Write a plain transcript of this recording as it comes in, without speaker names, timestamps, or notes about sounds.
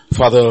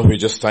Father, we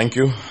just thank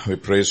you. We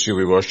praise you.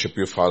 We worship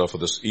you, Father, for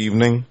this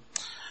evening.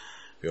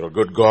 You're a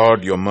good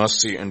God. Your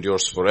mercy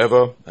endures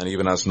forever. And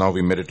even as now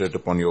we meditate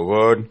upon your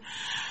word,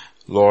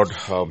 Lord,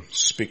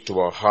 speak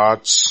to our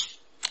hearts.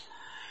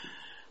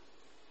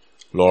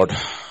 Lord,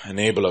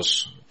 enable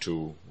us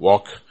to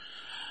walk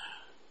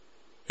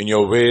in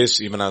your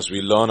ways, even as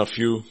we learn of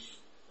you,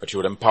 that you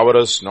would empower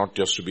us not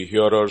just to be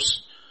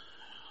hearers,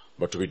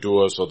 but to be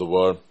doers of the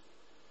word.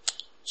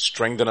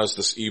 Strengthen us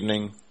this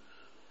evening.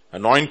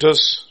 Anoint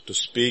us to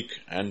speak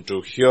and to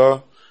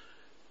hear.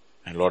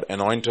 And Lord,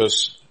 anoint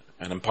us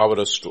and empower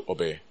us to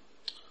obey.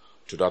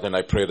 To that end,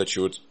 I pray that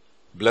you would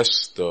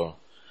bless the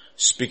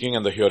speaking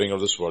and the hearing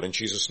of this word. In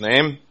Jesus'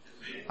 name,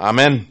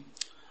 Amen.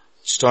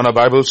 Let's turn our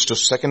Bibles to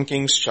 2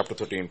 Kings chapter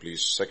 13,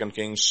 please. 2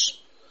 Kings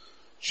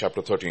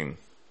chapter 13.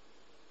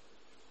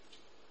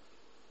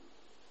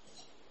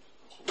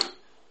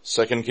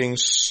 2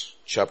 Kings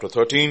chapter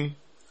 13.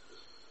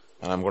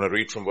 And I'm going to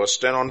read from verse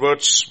 10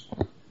 onwards.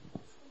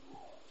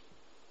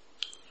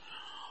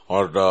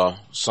 Or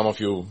some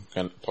of you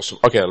can possibly,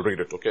 okay, I'll read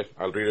it, okay?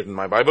 I'll read it in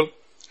my Bible.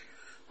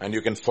 And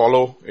you can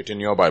follow it in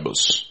your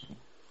Bibles.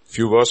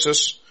 Few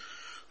verses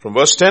from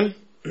verse 10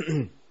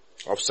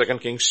 of 2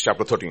 Kings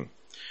chapter 13.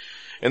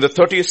 In the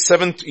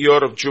 37th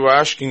year of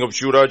Joash, king of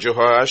Judah,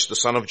 Jehoash, the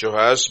son of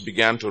Jehoaz,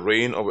 began to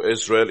reign over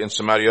Israel in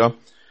Samaria.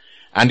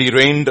 And he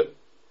reigned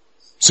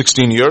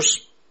 16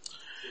 years.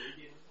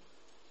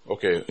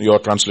 Okay, your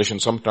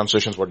translation, some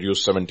translations would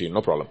use 17,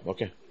 no problem,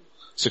 okay.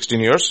 16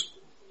 years.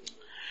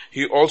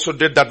 He also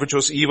did that which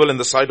was evil in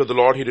the sight of the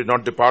Lord. He did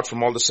not depart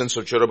from all the sins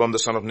of Jeroboam the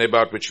son of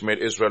Nebat, which made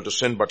Israel to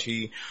sin, but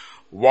he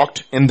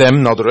walked in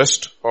them. Now the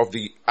rest of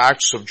the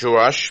acts of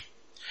Joash,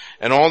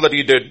 and all that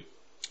he did,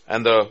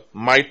 and the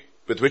might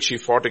with which he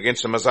fought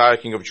against Amaziah,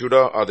 king of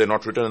Judah, are they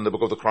not written in the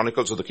book of the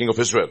Chronicles of the king of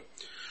Israel?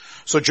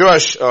 So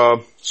Joash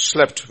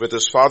slept with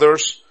his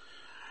fathers,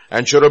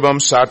 and Jeroboam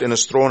sat in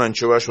his throne, and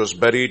Joash was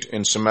buried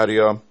in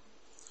Samaria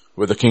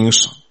with the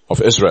kings of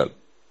Israel.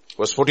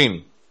 Verse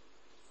 14.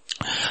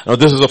 Now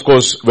this is of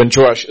course when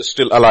Joash is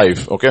still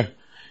alive, okay?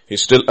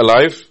 He's still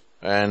alive,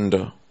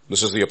 and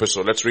this is the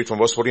episode. Let's read from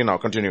verse 14 now,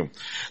 continue.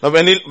 Now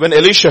when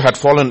Elisha had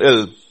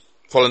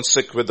fallen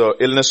sick with the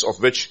illness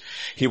of which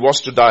he was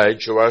to die,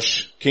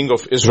 Joash, king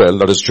of Israel,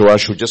 that is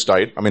Joash who just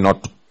died,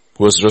 not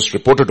who was just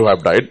reported to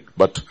have died,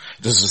 but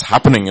this is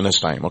happening in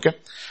his time, okay?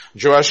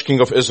 Joash,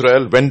 king of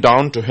Israel, went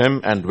down to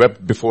him and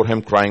wept before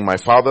him, crying, my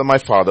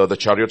father, the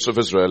chariots of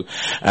Israel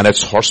and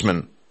its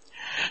horsemen.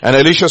 And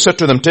Elisha said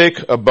to them,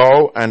 take a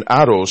bow and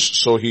arrows.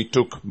 So he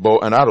took bow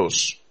and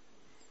arrows.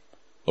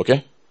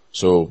 Okay?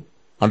 So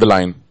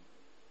underline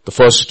the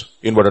first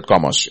inverted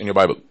commas in your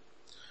Bible.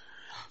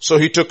 So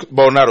he took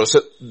bow and arrows.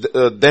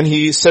 Then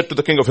he said to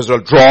the king of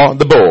Israel, draw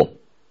the bow.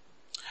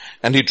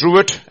 And he drew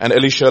it, and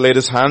Elisha laid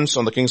his hands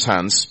on the king's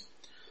hands.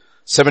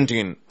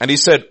 17. And he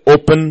said,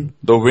 open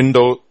the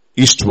window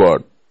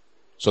eastward.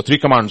 So 3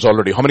 commands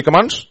already. How many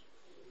commands?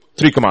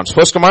 3 commands.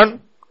 First command,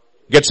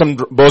 get some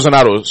bows and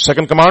arrows.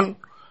 Second command,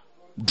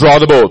 draw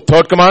the bow.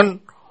 Third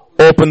command,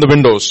 open the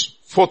windows.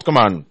 Fourth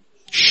command,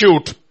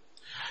 shoot.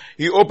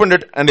 He opened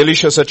it and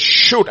Elisha said,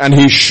 shoot, and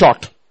he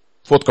shot.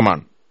 Fourth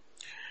command.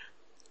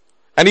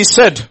 And he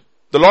said,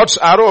 the Lord's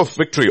arrow of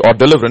victory or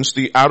deliverance,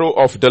 the arrow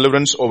of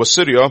deliverance over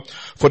Syria,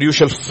 for you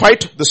shall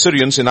fight the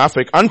Syrians in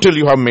Aphek until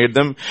you have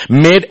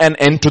made an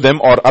end to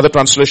them, or other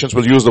translations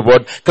will use the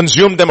word,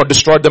 consumed them or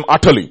destroyed them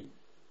utterly.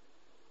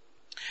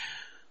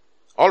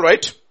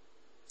 Alright.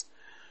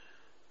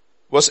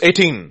 Verse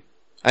 18.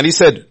 And he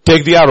said,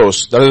 take the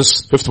arrows. That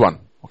is fifth one.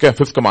 Okay,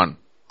 fifth command.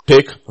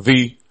 Take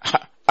the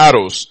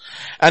arrows.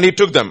 And he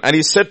took them. And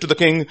he said to the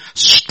king,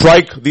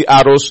 strike the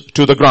arrows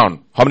to the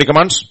ground. How many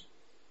commands?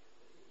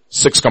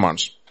 6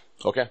 commands.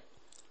 Okay.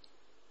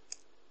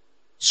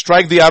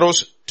 Strike the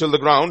arrows till the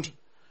ground.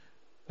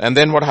 And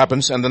then what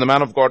happens? And then the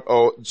man of God,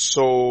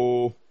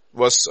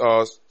 verse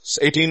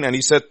 18, and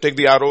he said, take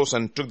the arrows,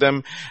 and took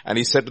them. And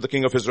he said to the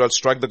king of Israel,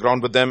 strike the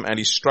ground with them. And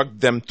he struck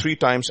them 3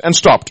 times and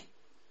stopped.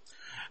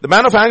 The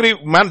man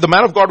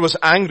of God was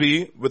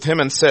angry with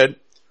him and said,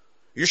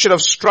 you should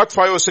have struck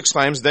 5 or 6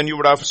 times, then you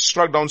would have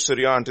struck down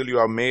Syria until you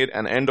have made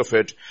an end of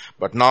it.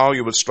 But now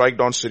you will strike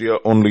down Syria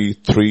only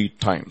 3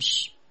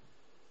 times.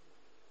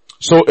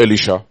 So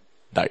Elisha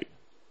died.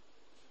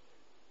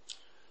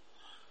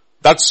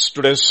 That's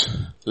today's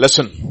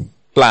lesson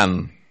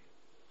plan.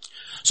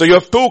 So you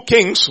have 2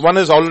 kings. One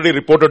is already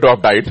reported to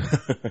have died.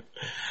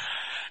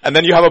 And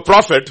then you have a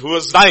prophet who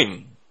is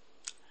dying.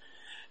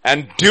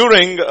 And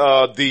during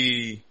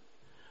the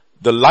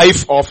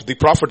life of the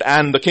prophet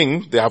and the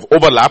king, they have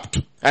overlapped.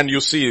 And you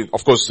see,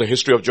 of course, the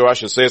history of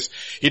Joash says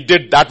he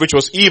did that which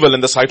was evil in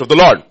the sight of the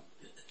Lord,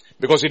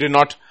 because he did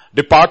not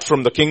depart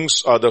from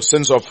the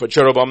sins of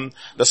Jeroboam,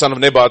 the son of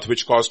Nebat,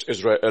 which caused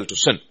Israel to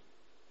sin.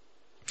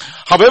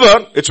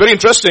 However, it's very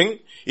interesting,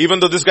 even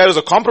though this guy was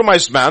a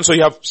compromised man, so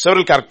you have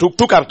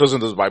two characters in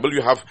this Bible.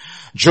 You have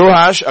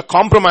Joash, a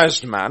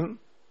compromised man,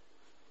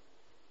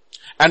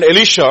 and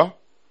Elisha,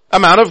 a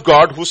man of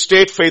God who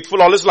stayed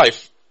faithful all his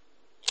life.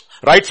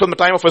 Right from the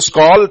time of his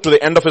call to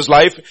the end of his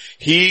life,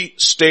 he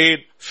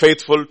stayed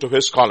faithful to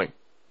his calling.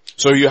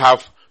 So you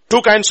have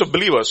two kinds of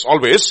believers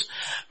always.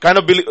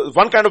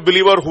 One kind of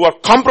believer who are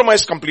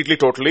compromised completely,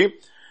 totally.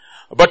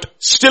 But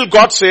still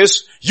God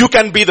says, you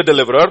can be the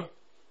deliverer.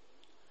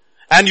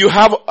 And you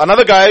have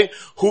another guy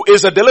who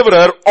is a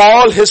deliverer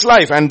all his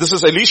life. And this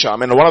is Elisha. I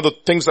mean, one of the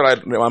things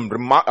that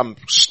I'm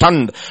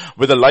stunned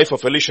with the life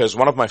of Elisha is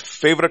one of my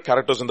favorite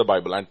characters in the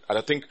Bible. And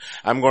I think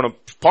I'm going to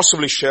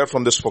possibly share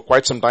from this for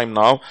quite some time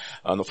now,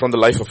 from the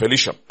life of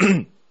Elisha.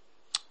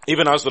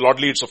 Even as the Lord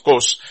leads, of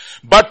course.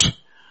 But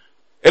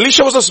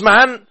Elisha was this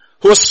man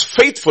who was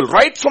faithful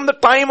right from the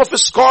time of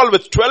his call.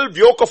 With 12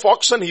 yoke of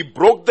oxen, he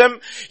broke them.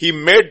 He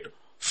made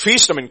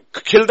feast,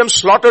 killed them,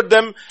 slaughtered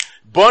them,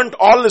 burnt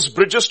all his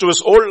bridges to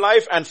his old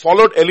life, and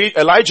followed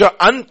Elijah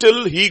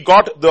until he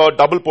got the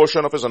double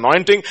portion of his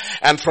anointing.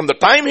 And from the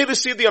time he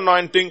received the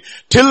anointing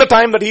till the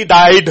time that he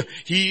died,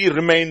 he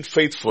remained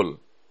faithful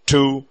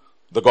to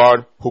the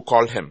God who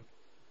called him.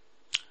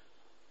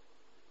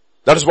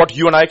 That is what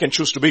you and I can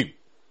choose to be.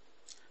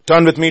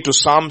 Turn with me to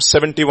Psalm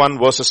 71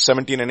 verses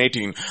 17 and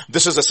 18.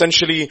 This is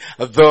essentially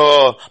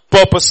the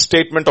purpose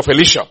statement of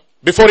Elisha.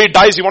 Before he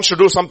dies, he wants to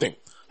do something.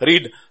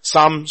 Read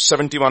Psalm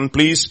 71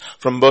 please,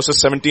 from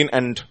verses 17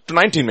 and to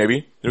 19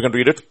 maybe. You can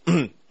read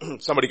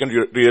it. Somebody can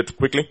read it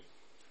quickly.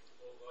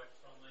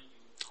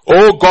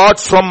 Oh God,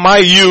 from my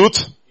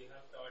youth,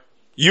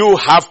 you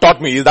have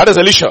taught me. That is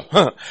Elisha.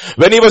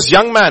 When he was a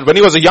young man,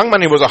 he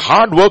was a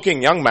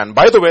hard-working young man.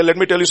 By the way, let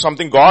me tell you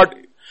something. God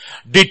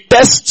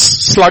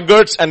detests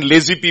sluggards and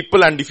lazy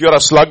people, and if you are a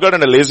sluggard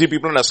and a lazy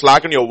people and a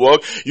slack in your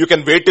work, you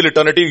can wait till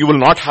eternity. You will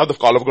not have the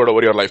call of God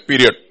over your life,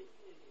 period.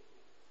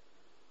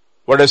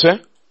 What did I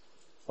say?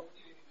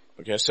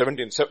 Okay,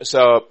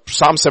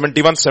 Psalm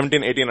 71,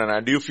 17, 18 and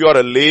 19. If you are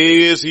a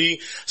lazy,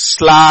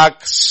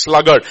 slack,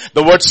 sluggard.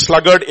 The word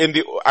sluggard in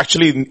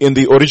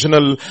the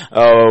original,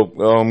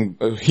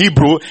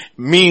 Hebrew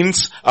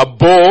means a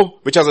bow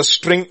which has a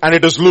string and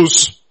it is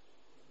loose.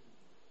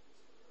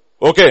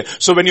 Okay,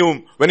 so when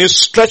you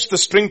stretch the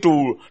string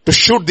to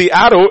shoot the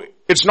arrow,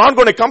 it's not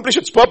going to accomplish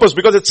its purpose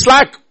because it's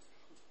slack.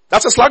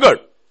 That's a sluggard.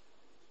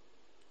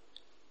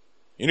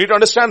 You need to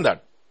understand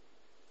that.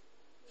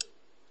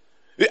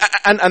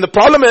 And the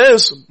problem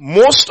is,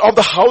 most of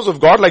the house of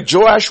God, like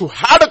Joash, who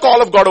had a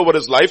call of God over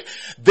his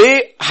life,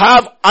 they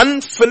have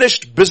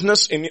unfinished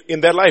business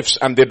in their lives.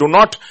 And they do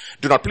not,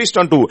 please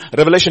turn to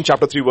Revelation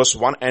chapter 3 verse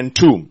 1 and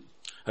 2.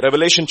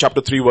 Revelation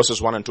chapter 3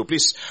 verses 1 and 2.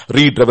 Please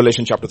read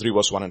Revelation chapter 3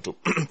 verse 1 and 2.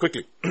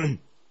 Quickly.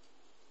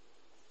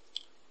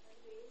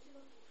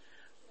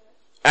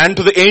 And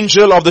to the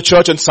angel of the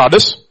church in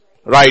Sardis,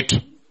 right.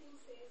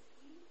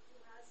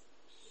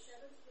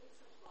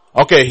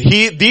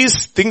 Okay,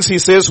 these things he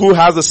says, who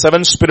has the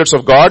 7 spirits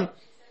of God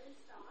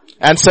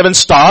and 7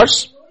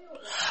 stars.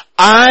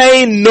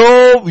 I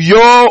know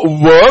your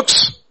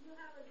works.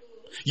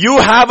 You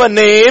have a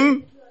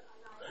name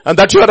and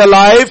that you are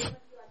alive.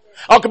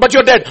 Okay, but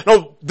you're dead.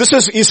 Now,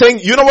 he's saying,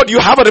 you know what, you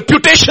have a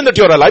reputation that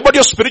you're alive, but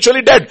you're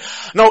spiritually dead.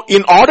 Now,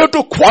 in order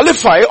to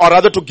qualify, or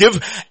rather to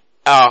give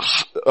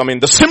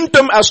the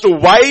symptom as to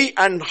why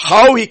and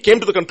how he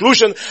came to the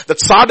conclusion that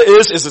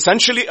Sardis is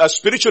essentially a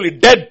spiritually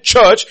dead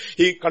church,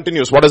 he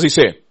continues. What does he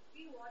say?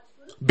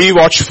 Be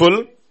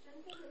watchful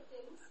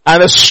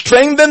and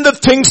strengthen the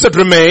things that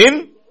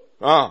remain,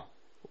 but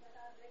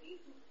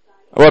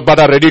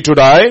are ready to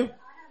die.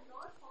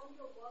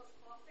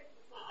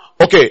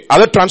 Okay,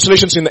 other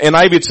translations in the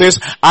NIV it says,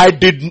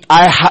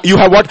 you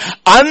have what?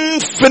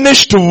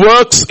 Unfinished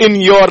works in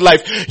your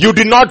life. You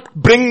did not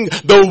bring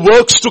the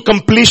works to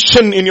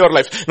completion in your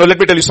life. Now let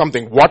me tell you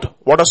something. What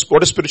does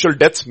spiritual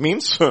death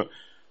means?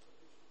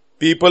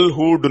 People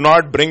who do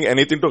not bring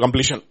anything to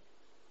completion.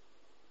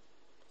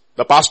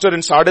 The pastor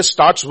in Sardis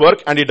starts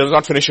work and he does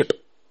not finish it.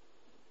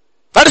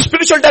 That is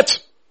spiritual death.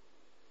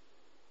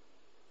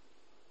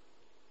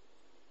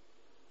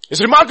 It's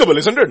remarkable,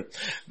 isn't it?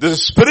 The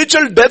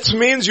spiritual death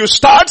means you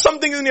start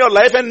something in your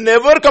life and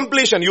never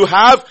completion.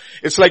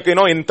 It's like, in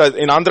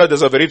Andhra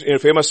there's a very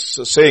famous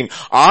saying,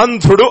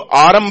 Andhrudu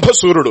Arambha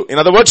Surudu. In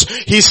other words,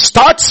 he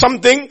starts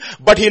something,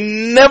 but he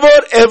never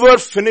ever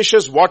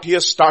finishes what he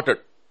has started.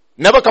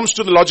 Never comes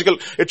to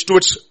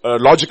its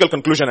logical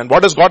conclusion. And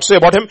what does God say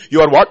about him?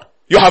 You are what?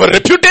 You have a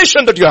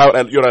reputation that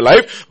you're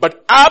alive,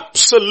 but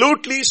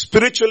absolutely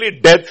spiritually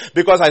dead,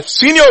 because I've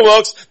seen your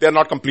works, they are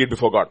not complete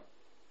before God.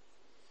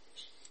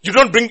 You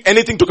don't bring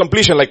anything to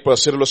completion, like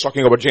Cyril was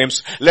talking about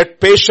James.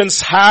 Let patience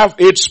have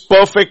its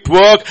perfect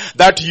work,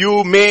 that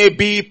you may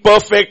be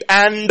perfect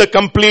and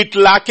complete,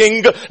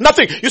 lacking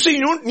nothing. You see,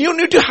 you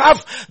need to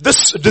have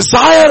this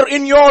desire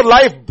in your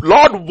life.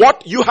 Lord,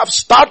 what you have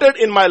started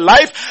in my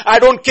life, I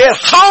don't care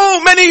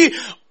how many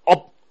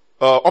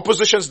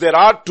oppositions there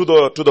are to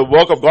the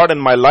work of God in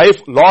my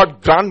life.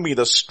 Lord, grant me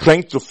the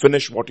strength to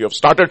finish what you have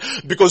started,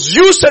 because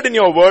you said in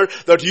your word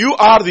that you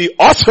are the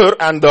author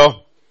and the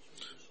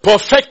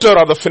perfecter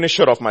or the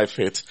finisher of my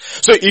faith.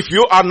 So if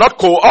you are not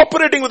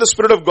cooperating with the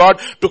Spirit of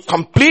God to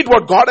complete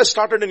what God has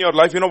started in your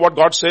life, you know what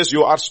God says?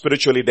 You are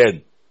spiritually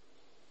dead.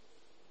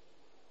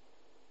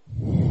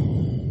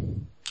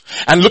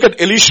 And look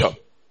at Elisha.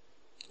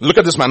 Look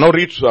at this man. Now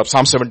read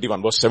Psalm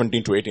 71 verse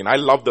 17 to 18. I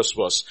love this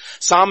verse.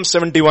 Psalm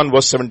 71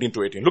 verse 17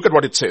 to 18. Look at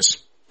what it says.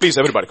 Please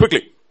everybody,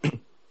 quickly.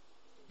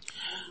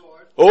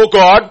 Oh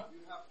God,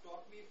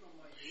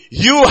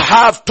 you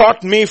have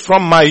taught me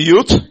from my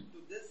youth.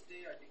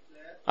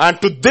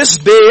 And to this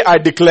day I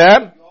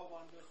declare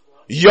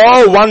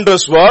your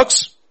wondrous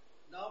works.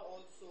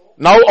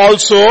 Now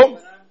also,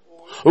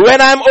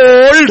 when I'm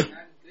old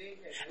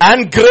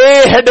and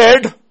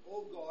grey-headed,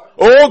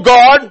 oh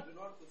God,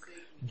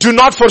 do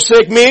not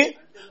forsake me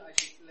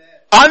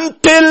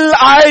until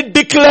I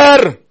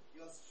declare.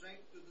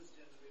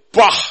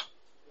 Bah.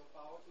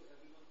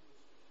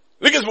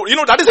 Because,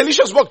 that is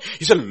Elisha's work.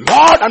 He said,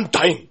 Lord, I'm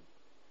dying.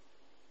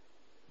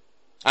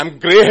 I'm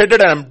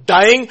grey-headed and I'm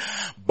dying,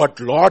 but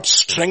Lord,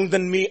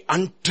 strengthen me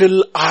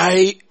until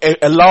I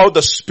allow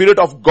the Spirit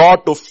of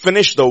God to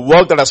finish the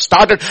work that has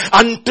started,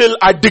 until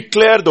I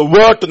declare the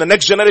word to the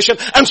next generation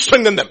and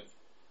strengthen them.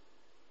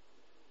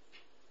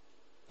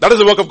 That is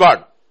the work of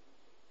God.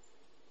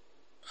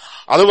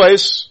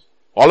 Otherwise,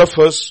 all of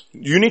us,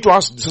 you need to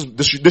ask,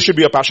 this should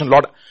be a passion.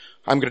 Lord,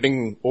 I'm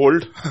getting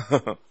old.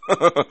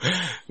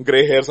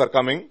 Grey hairs are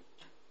coming.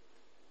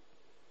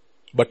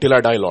 But till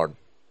I die, Lord,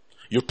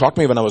 you taught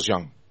me when I was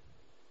young.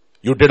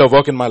 You did a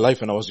work in my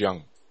life when I was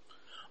young.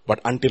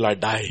 But until I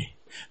die,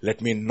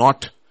 let me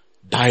not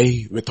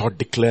die without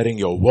declaring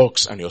your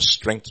works and your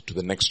strength to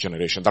the next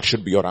generation. That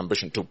should be your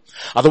ambition too.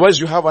 Otherwise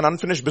you have an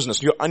unfinished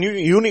business.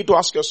 You need to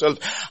ask yourself,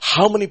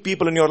 how many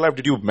people in your life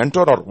did you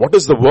mentor, or what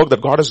is the work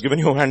that God has given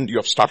you and you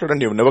have started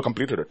and you have never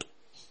completed it?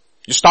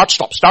 You start,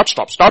 stop. Start.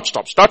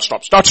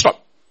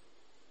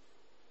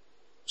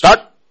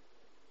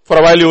 For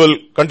a while you will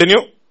continue.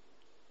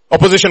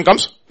 Opposition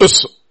comes,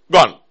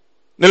 gone.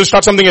 Then you'll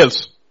start something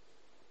else.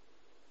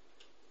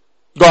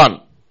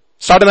 Gone.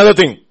 Start another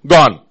thing.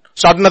 Gone.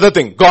 Start another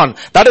thing. Gone.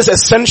 That is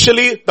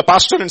essentially the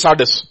pastor in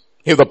Sardis.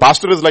 If the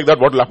pastor is like that,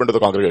 what will happen to the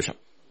congregation?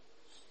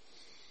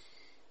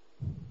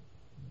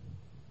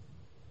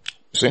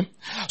 See?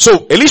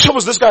 So Elisha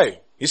was this guy.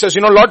 He says,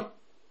 Lord,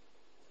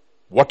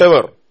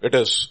 whatever it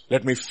is,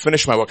 let me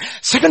finish my work.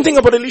 Second thing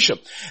about Elisha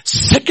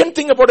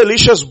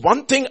is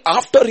one thing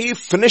after he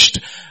finished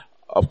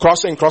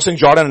crossing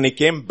Jordan and he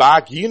came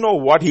back, you know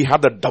what? He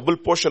had the double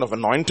portion of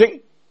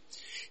anointing.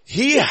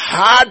 He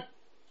had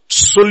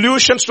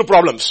solutions to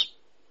problems.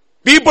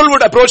 People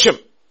would approach him.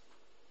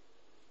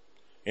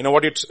 You know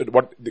what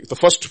the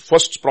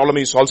first problem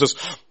he solves is,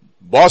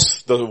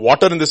 boss, the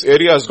water in this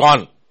area is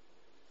gone.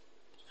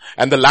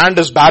 And the land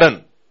is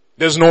barren.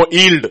 There's no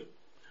yield.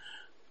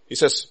 He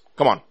says,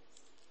 come on.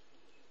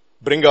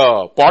 Bring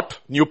a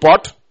new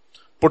pot,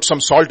 put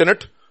some salt in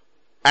it,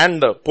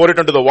 and pour it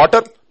into the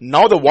water.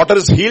 Now the water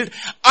is healed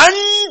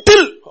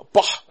until,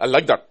 I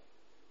like that.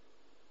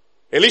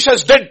 Elisha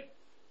is dead.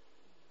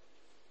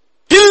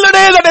 Till the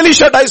day that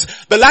Elisha dies,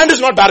 the land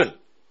is not barren.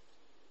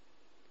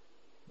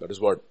 That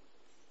is word.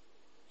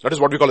 That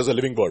is what we call as a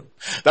living word.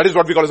 That is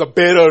what we call as the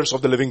bearers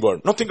of the living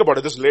word. Now think about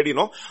it. This lady,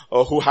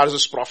 who has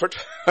this prophet,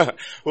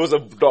 who is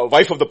the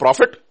wife of the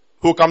prophet,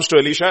 who comes to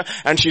Elisha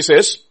and she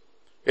says,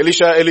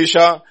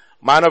 Elisha,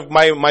 man of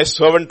my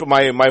servant,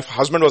 my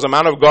husband was a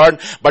man of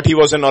God, but he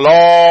was in a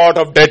lot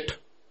of debt.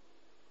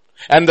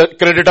 And the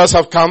creditors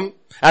have come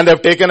and they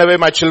have taken away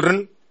my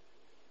children.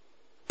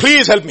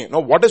 Please help me.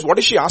 Now what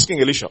is she asking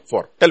Elisha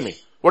for? Tell me.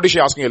 What is she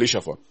asking Elisha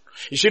for?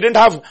 If she didn't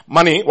have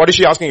money, what is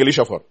she asking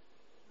Elisha for?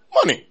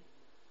 Money.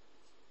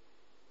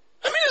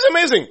 I mean, it's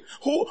amazing.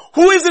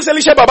 Who is this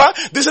Elisha Baba?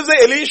 This is the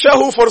Elisha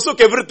who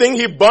forsook everything.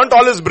 He burnt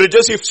all his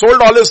bridges. He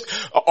sold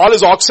all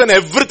his oxen,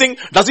 everything.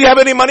 Does he have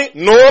any money?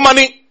 No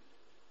money.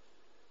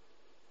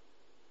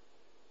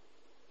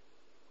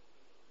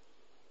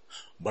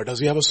 But does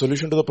he have a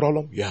solution to the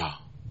problem? Yeah.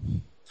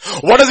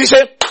 What does he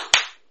say?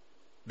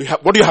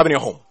 What do you have in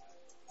your home?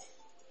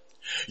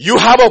 You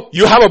have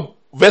a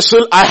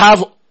vessel, I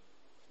have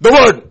the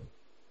word.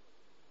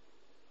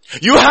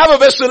 You have a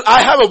vessel,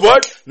 I have a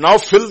word. Now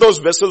fill those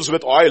vessels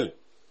with oil.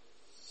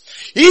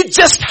 He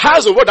just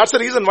has a word. That's the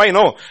reason why,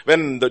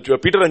 when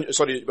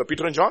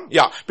Peter and John?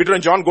 Yeah, Peter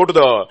and John go to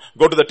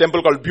the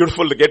temple called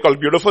Beautiful, the gate called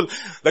Beautiful.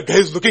 The guy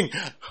is looking,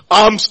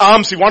 arms,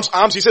 he wants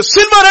arms. He says,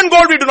 silver and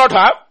gold we do not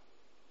have.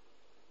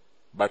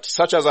 But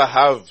such as I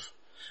have,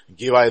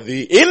 give I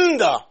thee in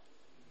the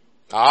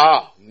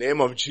name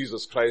of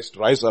Jesus Christ,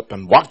 rise up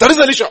and walk. That is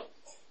Elisha.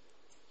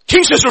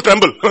 Kings used to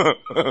tremble.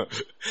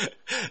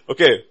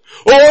 Okay.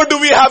 Oh, do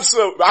we have,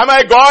 am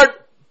I God?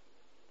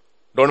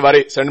 Don't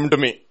worry, send him to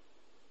me.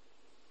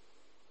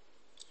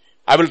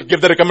 I will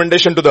give the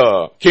recommendation to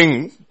the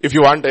king if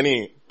you want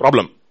any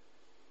problem.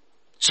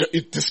 So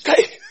this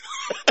guy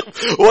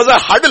was a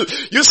huddle.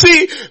 You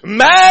see,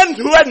 man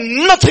who had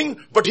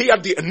nothing, but he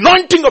had the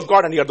anointing of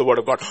God and he had the word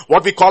of God.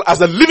 What we call as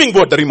the living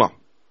word, the Rhema.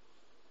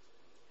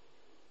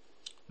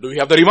 Do we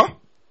have the Rhema?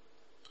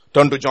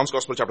 Turn to John's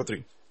Gospel chapter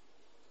 3.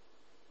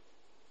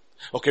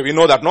 Okay, we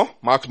know that, no?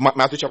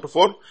 Matthew chapter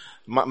 4.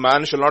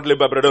 Man shall not live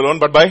by bread alone,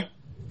 but by,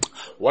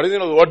 what is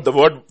the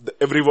word?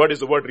 Every word is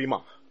the word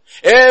Rhema.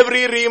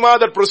 Every Rhema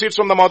that proceeds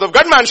from the mouth of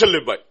God, man shall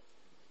live by.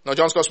 Now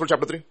John's Gospel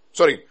chapter 3.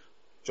 Sorry.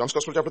 John's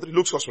Gospel chapter 3.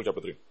 Luke's Gospel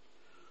chapter 3.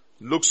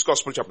 Luke's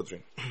Gospel chapter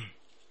 3.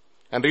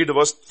 And read the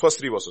first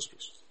 3 verses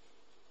please.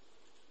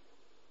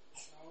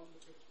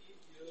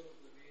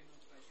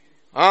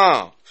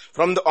 On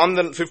the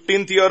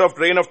 15th year of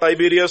reign of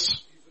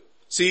Tiberius,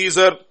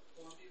 Caesar,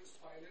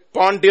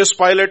 Pontius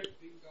Pilate,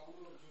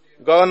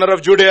 governor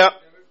of Judea,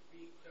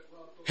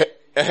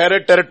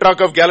 Herod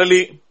tetrarch of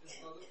Galilee,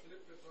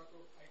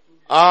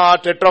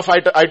 tetrarch of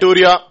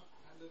Iturea,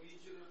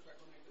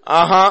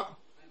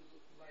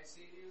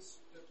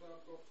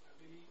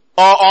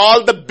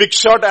 all the big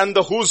shot and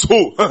the who's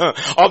who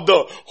of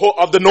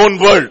the known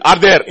world are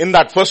there in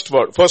that first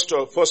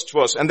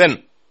verse. And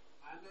then,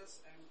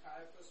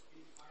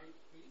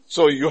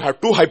 so you have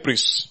 2 high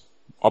priests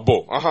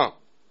above.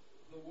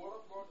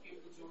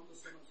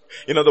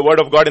 You know the word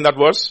of God in that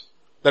verse?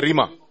 The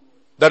Rhema.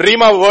 The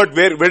Rhema word,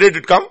 where did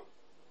it come?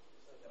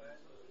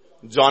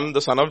 John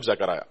the son of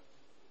Zechariah.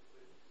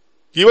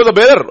 He was a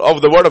bearer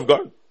of the word of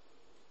God.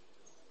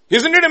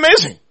 Isn't it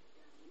amazing?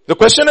 The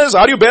question is,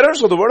 are you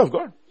bearers of the word of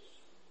God?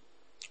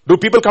 Do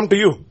people come to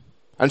you?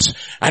 And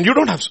you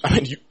don't have,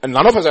 and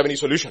none of us have any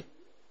solution.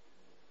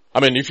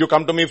 If you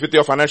come to me with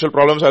your financial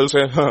problems, I will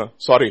say,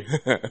 sorry,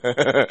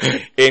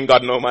 ain't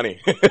got no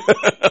money.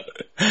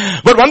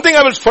 But one thing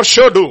I will for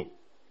sure do,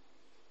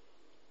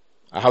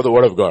 I have the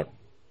word of God.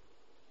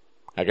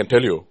 I can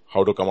tell you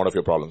how to come out of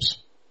your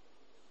problems.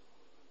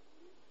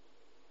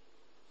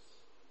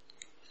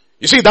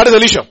 You see, that is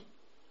Elisha.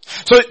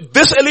 So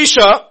this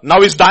Elisha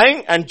now is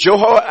dying and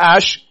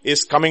Jehoash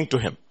is coming to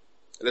him.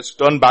 Let's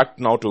turn back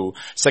now to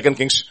 2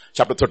 Kings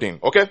chapter 13.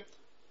 Okay?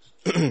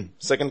 2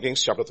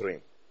 Kings chapter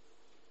 13.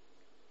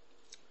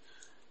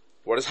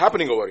 What is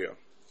happening over here?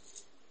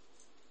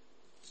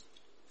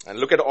 And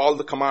look at all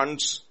the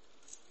commands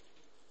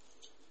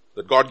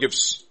that God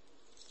gives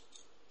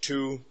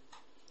to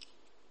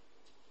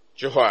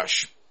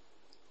Jehoash.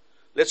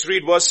 Let's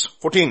read verse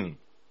 14.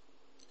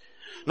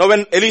 Now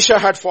when Elisha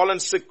had fallen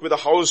sick with a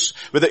house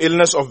with the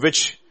illness of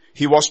which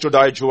he was to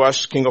die,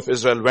 Joash, king of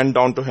Israel, went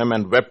down to him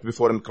and wept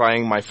before him,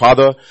 crying, my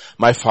father,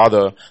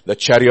 the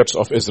chariots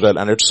of Israel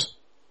and its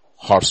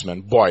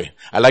horsemen. Boy,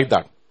 I like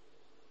that.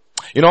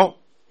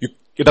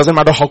 It doesn't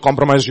matter how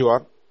compromised you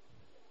are.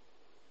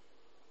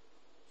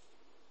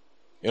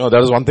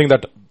 That is one thing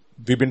that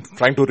we've been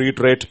trying to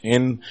reiterate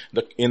in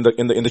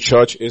the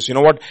church is, you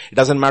know what? It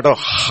doesn't matter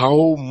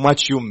how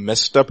much you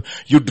messed up.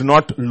 You do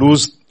not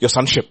lose your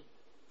sonship.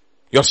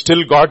 You're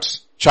still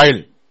God's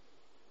child.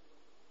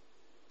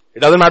 It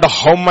doesn't matter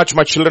how much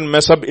my children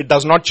mess up. It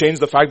does not change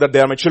the fact that they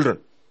are my children.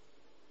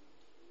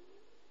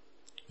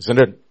 Isn't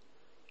it?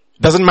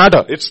 It doesn't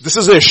matter. This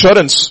is the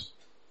assurance.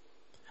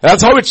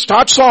 That's how it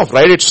starts off,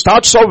 right? It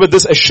starts off with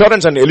this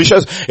assurance, and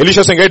Elisha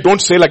saying, hey, don't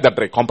say like that,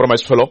 right?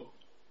 Compromised fellow.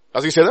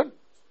 Does he say that?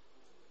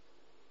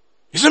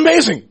 It's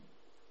amazing.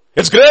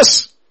 It's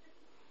grace.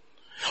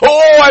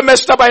 Oh, I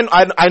messed up.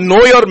 I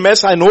know your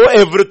mess. I know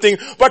everything,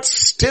 but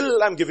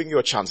still I'm giving you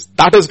a chance.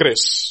 That is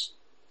grace.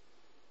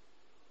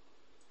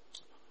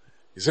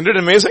 Isn't it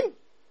amazing?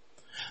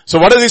 So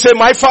what does he say?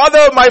 My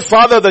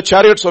father, the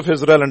chariots of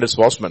Israel and its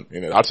horsemen.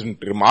 That's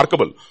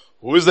remarkable.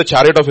 Who is the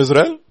chariot of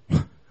Israel?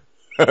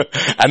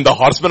 And the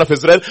horsemen of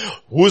Israel.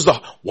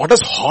 What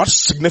does horse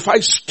signify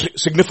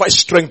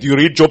strength? You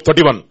read Job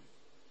 31.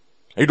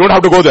 You don't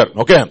have to go there.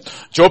 Okay.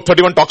 Job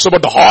 31 talks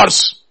about the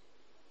horse.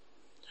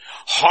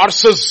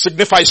 Horses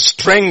signify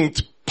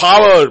strength,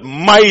 power,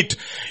 might.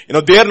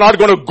 They are not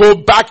going to go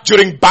back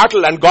during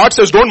battle, and God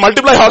says don't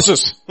multiply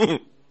horses. Okay.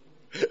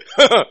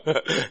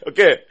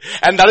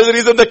 And that is the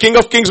reason the King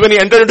of Kings, when he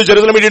entered into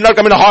Jerusalem, he did not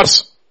come in a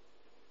horse.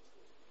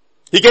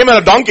 He came in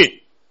a donkey.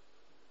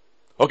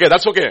 Okay,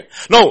 that's okay.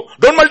 No,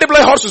 don't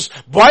multiply horses.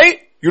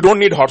 Why? You don't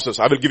need horses.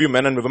 I will give you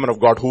men and women of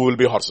God who will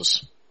be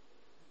horses.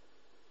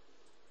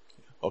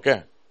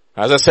 Okay.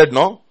 As I said,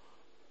 no.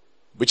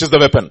 Which is the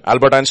weapon?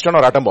 Albert Einstein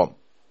or atom bomb?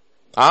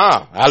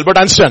 Albert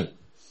Einstein.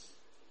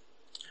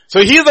 So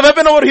he is the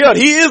weapon over here.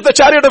 He is the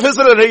chariot of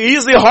Israel. He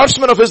is the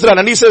horseman of Israel.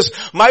 And he says,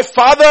 my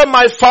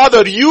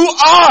father, you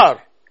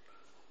are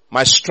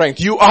my strength.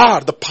 You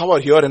are the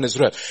power here in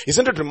Israel.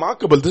 Isn't it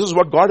remarkable? This is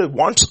what God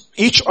wants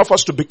each of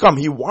us to become.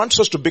 He wants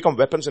us to become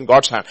weapons in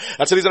God's hand.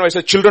 That's the reason why I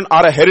said children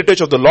are a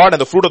heritage of the Lord,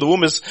 and the fruit of the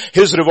womb is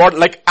his reward,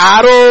 like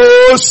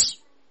arrows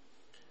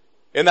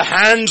in the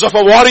hands of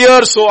a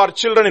warrior. So are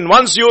children in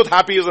one's youth.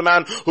 Happy is the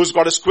man who's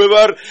got his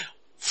quiver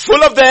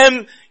full of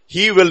them.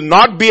 He will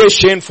not be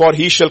ashamed, for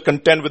he shall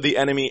contend with the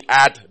enemy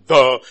at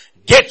the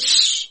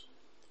gates.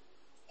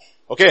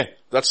 Okay.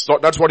 That's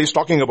what he's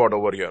talking about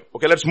over here.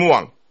 Okay, let's move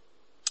on.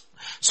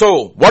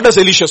 So, what does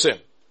Elisha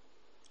say?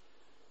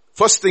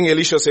 First thing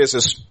Elisha says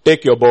is,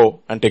 take your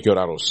bow and take your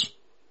arrows.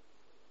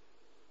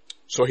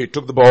 So he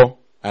took the bow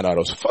and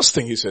arrows. First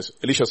thing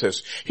Elisha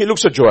says, he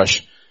looks at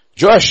Joash.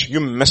 Joash, you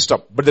messed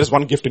up, but there's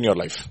one gift in your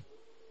life.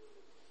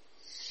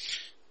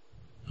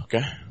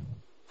 Okay?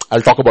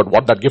 I'll talk about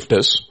what that gift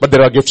is, but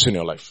there are gifts in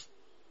your life.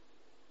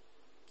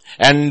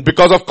 And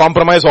because of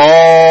compromise,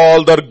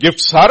 all the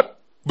gifts are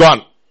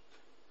gone.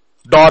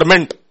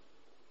 Dormant.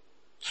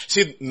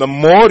 See, the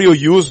more you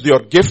use your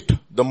gift,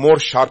 the more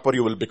sharper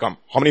you will become.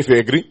 How many of you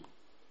agree?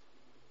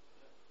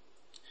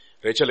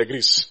 Rachel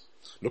agrees.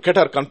 Look at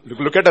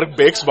her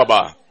bakes,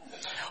 Baba.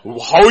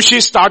 How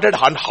she started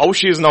and how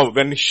she is now.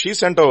 When she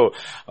sent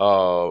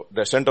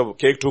they sent a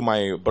cake to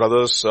my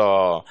brother's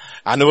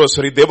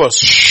anniversary, they were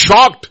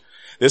shocked.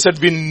 They said,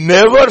 we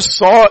never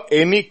saw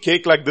any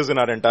cake like this in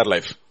our entire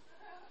life.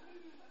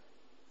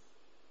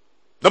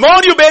 The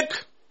more you bake,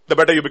 the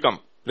better you become.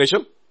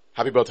 Rachel,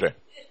 happy birthday.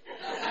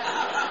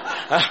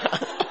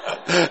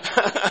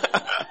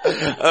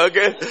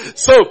 Okay.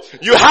 So,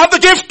 you have the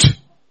gift.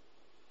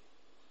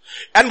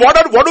 And what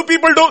do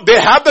people do? They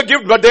have the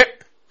gift, but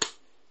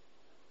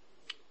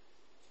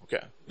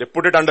they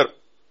put it under.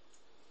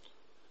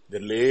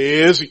 They're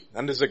lazy.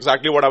 And this is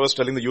exactly what I was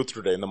telling the youth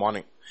today in the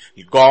morning.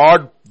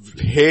 God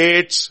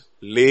hates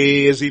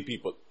lazy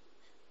people.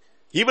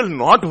 He will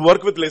not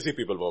work with lazy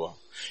people, Baba.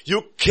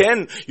 You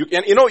can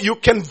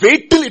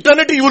wait till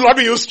eternity, you will not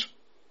be used.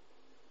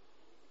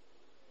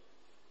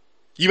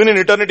 Even in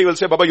eternity, you will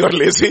say, Baba, you are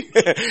lazy.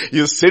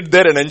 You sit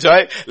there and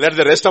enjoy. Let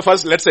the rest of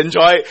us, let's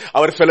enjoy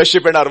our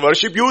fellowship and our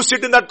worship. You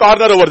sit in that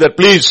corner over there,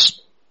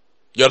 please.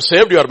 You are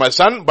saved, you are my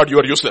son, but you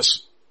are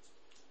useless.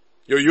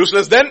 You are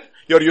useless then,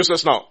 you are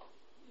useless now.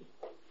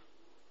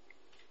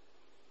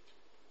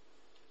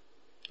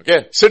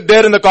 Okay, sit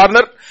there in the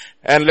corner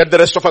and let the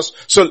rest of us.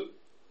 So,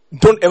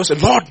 don't ever say,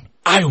 Lord,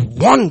 I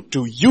want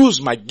to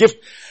use my gift.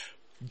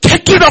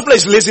 Get rid of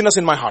laziness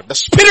in my heart. The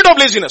spirit of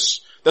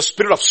laziness. The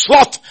spirit of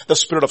sloth. The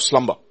spirit of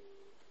slumber.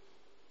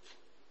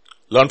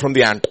 Learn from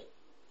the ant.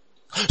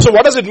 So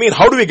what does it mean?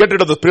 How do we get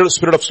rid of the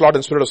spirit of sloth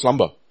and spirit of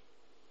slumber?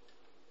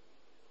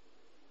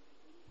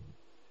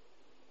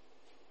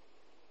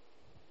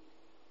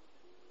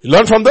 You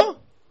learn from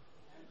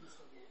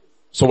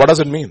So what does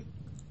it mean?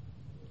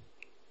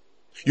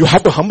 You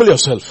have to humble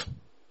yourself.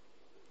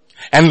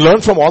 And learn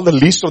from all the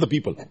least of the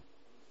people.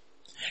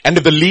 And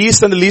if the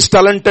least and the least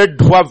talented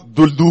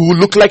who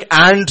look like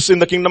ants in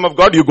the kingdom of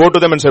God, you go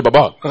to them and say,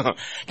 Baba,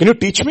 can you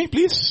teach me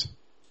please?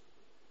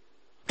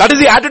 That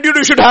is the attitude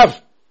you should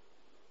have.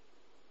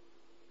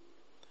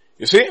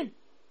 You see?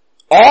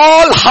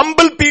 All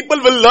humble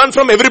people will learn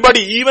from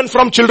everybody, even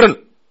from children.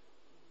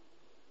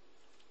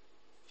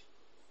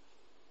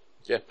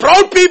 Yeah.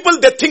 Proud people,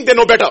 they think they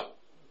know better.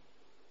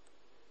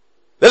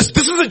 This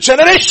is a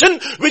generation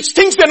which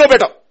thinks they know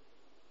better.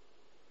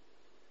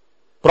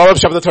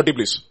 Proverbs chapter 30,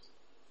 please.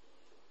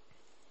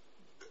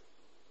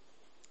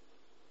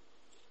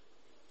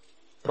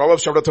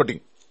 Proverbs chapter 30.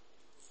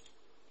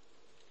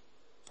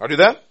 Are you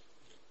there?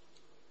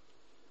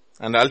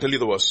 And I'll tell you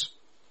the verse.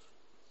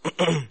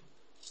 30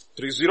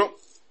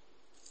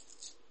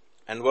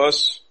 and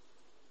verse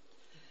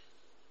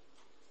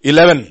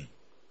 11.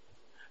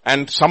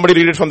 And somebody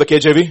read it from the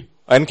KJV.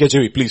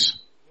 NKJV, please.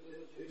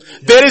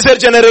 There is a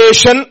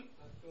generation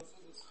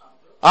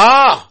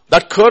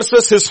that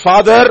curses his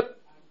father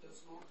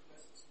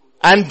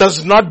and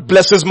does not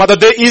bless his mother.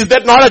 Is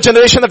that not a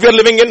generation that we are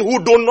living in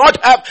who do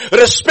not have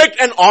respect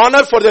and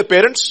honor for their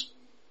parents?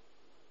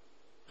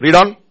 Read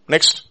on.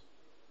 Next.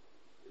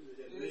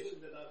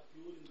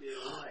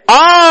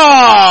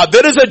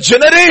 There is a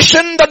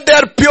generation that they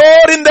are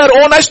pure in their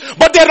own eyes,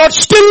 but they are not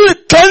still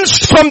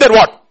cleansed from their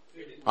what?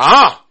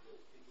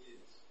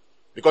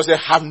 Because they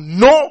have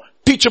no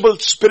teachable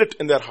spirit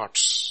in their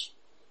hearts.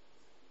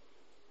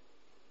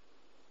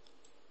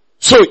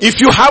 So if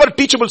you have a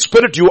teachable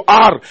spirit, you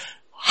are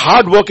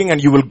hardworking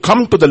and you will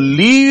come to the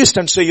least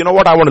and say, you know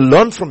what, I want to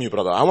learn from you,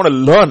 brother. I want to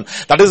learn.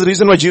 That is the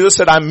reason why Jesus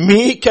said, I'm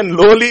meek and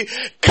lowly.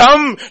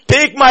 Come,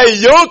 take my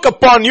yoke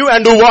upon you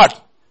and do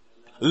what?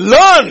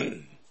 Learn.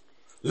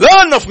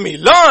 Learn of me.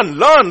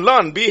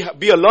 Learn. Be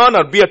a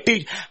learner.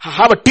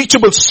 Have a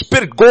teachable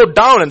spirit. Go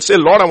down and say,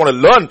 Lord, I want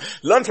to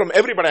learn from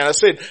everybody. And I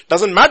said,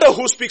 doesn't matter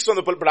who speaks on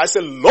the pulpit. I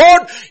say,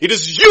 Lord, it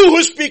is you who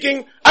is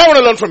speaking. I want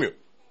to learn from you.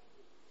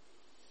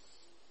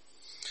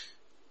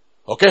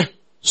 Okay.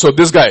 So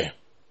this guy,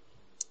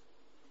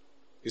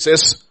 he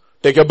says,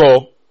 take your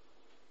bow,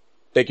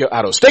 take your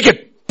arrows, take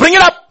it, bring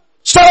it up,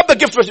 stir up the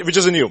gift which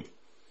is in you.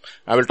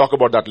 I will talk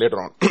about that later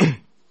on.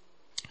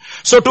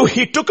 So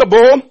he took a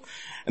bow,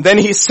 and then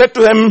he said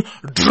to them,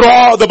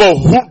 draw the bow.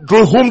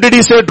 Whom did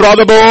he say draw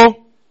the bow?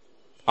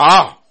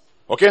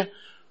 Okay.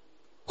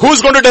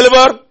 Who's going to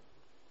deliver?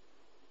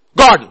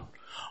 God.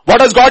 What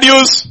does God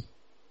use?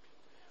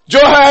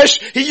 Joash,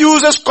 he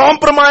uses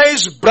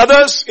compromised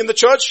brothers in the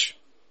church.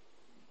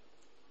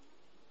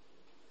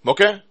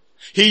 Okay.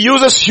 He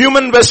uses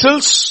human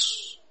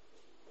vessels.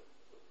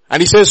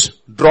 And he says,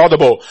 draw the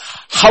bow.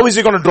 How is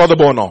he going to draw the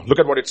bow now? Look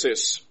at what it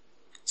says.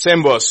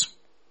 Same verse.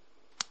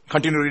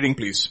 Continue reading,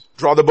 please.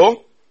 Draw the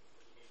bow.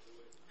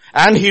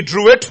 And he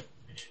drew it.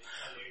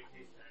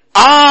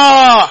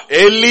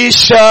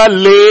 Elisha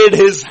laid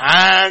his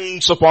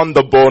hands upon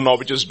the bow now,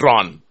 which is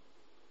drawn.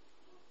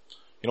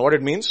 You know what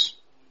it means?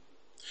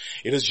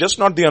 It is just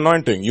not the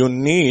anointing. You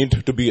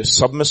need to be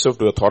submissive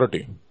to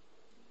authority.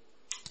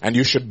 And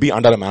you should be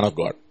under a man of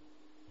God.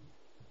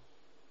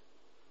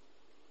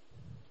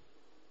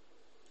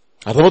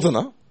 You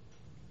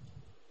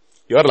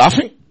are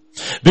laughing.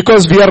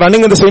 Because we are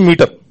running in the same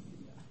meter.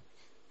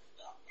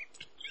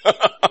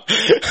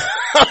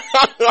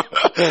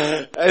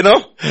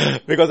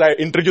 Because I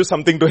introduced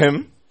something to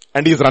him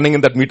and he's running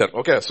in that meter.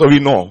 Okay, so we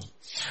know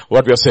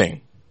what we are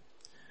saying.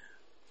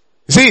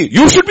 See,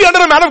 you should be under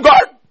a man of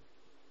God.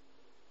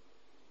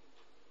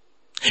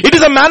 It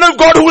is a man of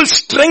God who will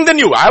strengthen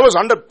you. I was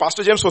under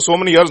Pastor James for so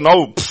many years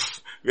now.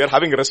 We are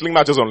having wrestling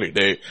matches only,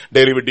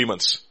 daily with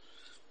demons.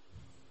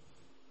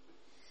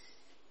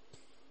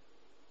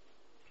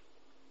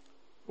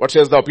 What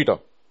says thou, Peter?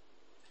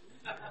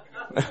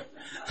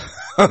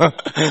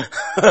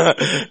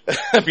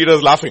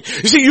 Peter's laughing.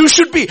 You see, you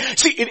should be.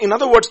 See, in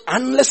other words,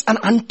 unless and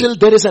until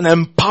there is an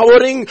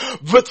empowering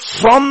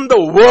from the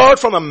word,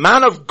 from a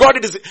man of God,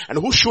 it is. And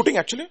who's shooting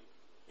actually?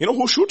 You know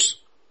who shoots?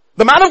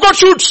 The man of God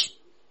shoots.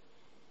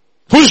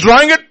 Who's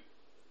drawing it?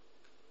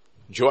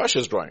 Joash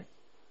is drawing.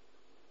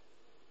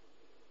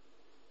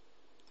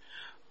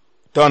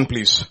 Turn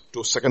please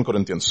to 2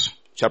 Corinthians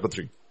chapter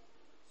 3.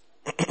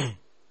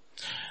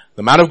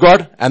 The man of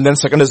God, and then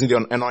second is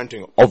the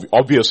anointing.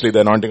 Obviously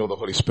the anointing of the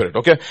Holy Spirit.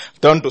 Okay?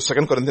 Turn to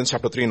 2 Corinthians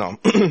chapter 3 now.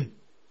 2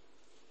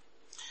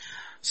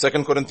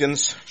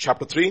 Corinthians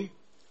chapter 3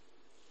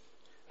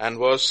 and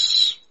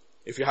verse,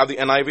 if you have the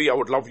NIV, I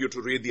would love you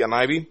to read the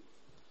NIV.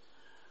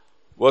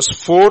 Verse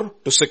 4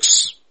 to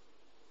 6.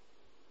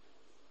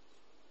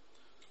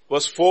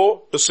 Verse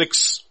 4 to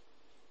 6.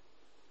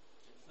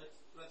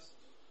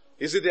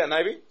 Is it the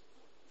NIV?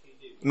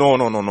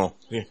 No.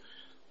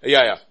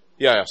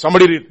 Yeah.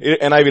 Somebody read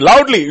NIV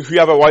loudly if you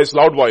have a voice,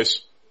 loud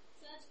voice.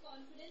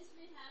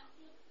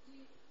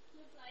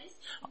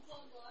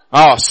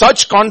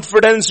 Such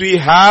confidence we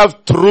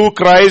have through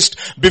Christ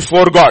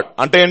before God.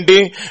 Ante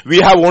enti? We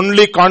have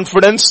only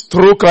confidence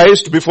through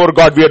Christ before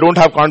God. We don't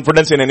have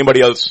confidence in anybody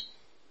else.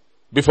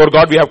 Before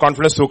God we have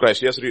confidence through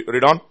Christ. Yes,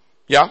 read on.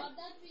 Yeah.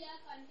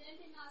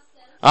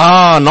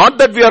 Not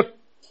that we are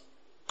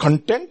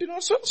content in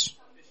ourselves.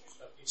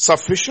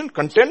 Sufficient,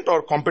 content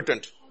or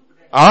competent?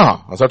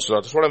 That's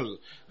what I'm,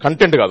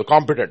 content,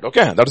 competent.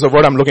 Okay, that's the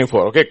word I'm looking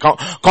for. Okay,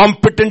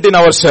 competent in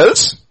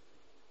ourselves.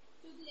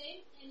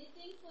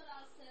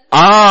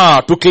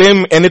 To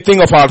claim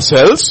anything of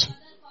ourselves.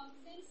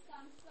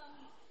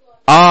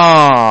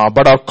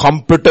 But our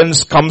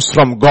competence comes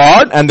from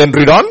God. And then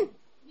read on.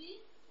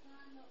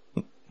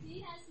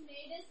 He has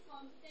made us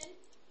competent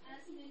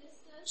as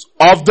ministers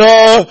of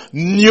the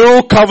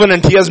new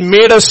covenant. He has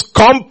made us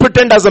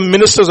competent as the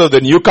ministers of the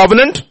new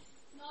covenant.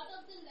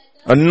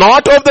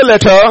 Not of the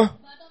letter,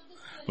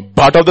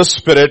 but of the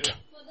Spirit.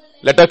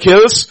 Letter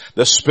kills,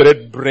 the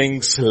Spirit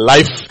brings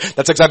life.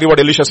 That's exactly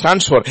what Elisha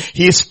stands for.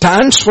 He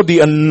stands for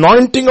the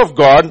anointing of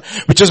God,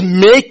 which is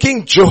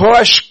making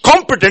Jehoash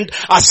competent.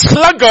 A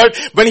sluggard,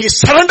 when he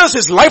surrenders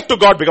his life to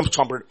God, becomes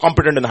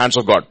competent in the hands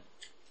of God.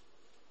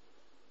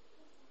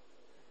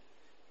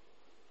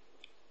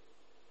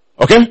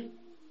 Okay?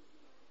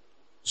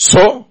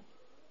 So,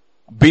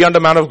 be under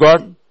man of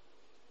God,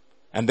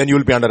 and then you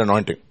will be under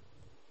anointing.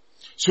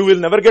 So you will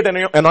never get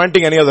any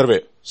anointing any other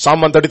way.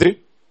 Psalm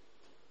 133.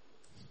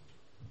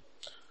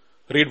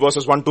 Read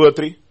verses 1, 2 or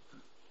 3.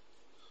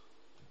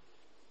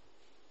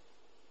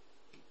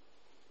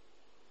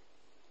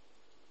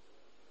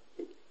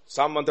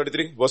 Psalm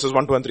 133 verses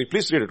 1, 2 and 3.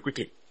 Please read it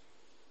quickly.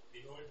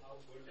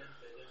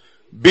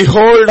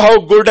 Behold how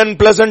good and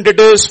pleasant it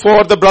is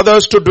for the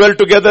brothers to dwell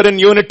together in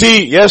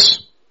unity.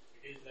 Yes.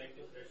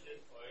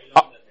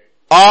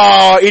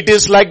 It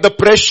is like the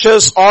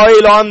precious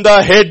oil on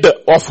the head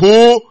of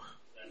who?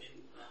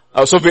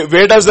 So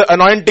where does the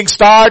anointing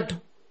start?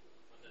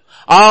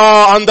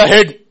 On the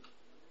head.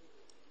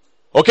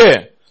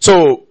 Okay.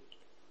 So,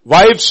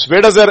 wives, where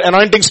does their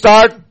anointing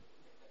start?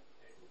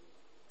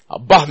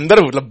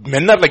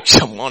 Men are like,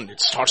 come on,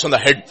 it starts on the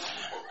head.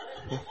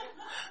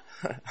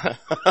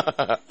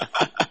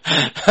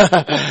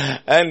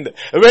 And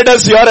where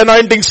does your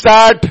anointing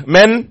start,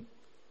 men?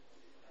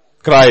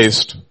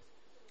 Christ.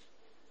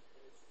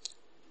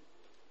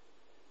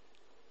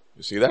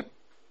 You see that?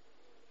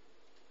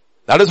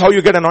 That is how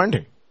you get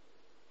anointing.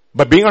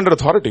 By being under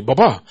authority.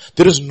 Baba,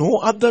 there is no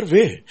other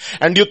way.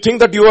 And you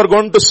think that you are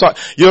going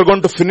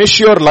to finish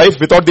your life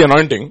without the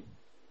anointing.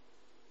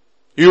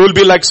 You will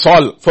be like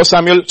Saul. 2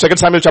 Samuel chapter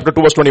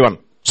 2 verse 21.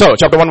 So,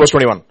 chapter 1 verse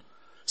 21.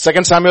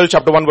 2 Samuel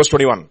chapter 1 verse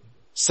 21.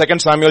 2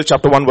 Samuel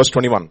chapter 1 verse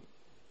 21.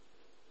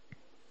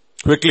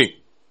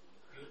 Quickly.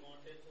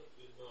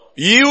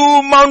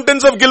 You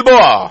mountains of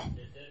Gilboa.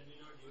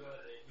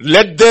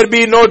 Let there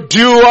be no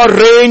dew or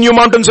rain, you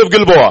mountains of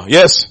Gilboa.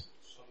 Yes.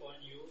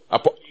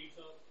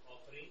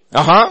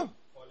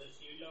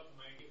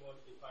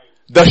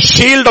 The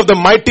shield of the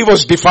mighty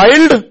was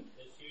defiled.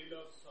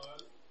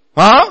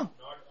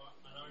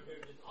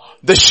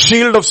 The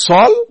shield of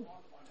Saul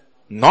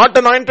not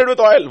anointed with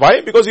oil.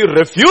 Why? Because he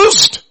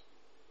refused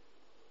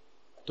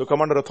to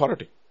come under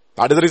authority.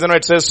 That is the reason why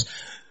it says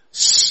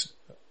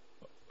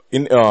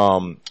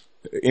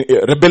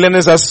rebellion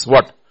is as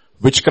what?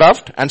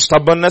 Witchcraft, and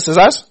stubbornness is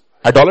as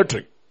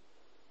idolatry.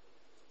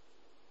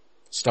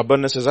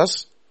 Stubbornness is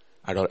as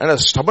idolatry. And a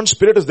stubborn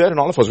spirit is there in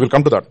all of us. We'll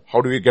come to that. How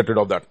do we get rid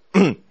of that?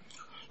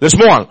 Let's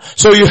move on.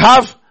 So you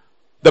have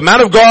the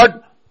man of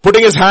God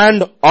putting his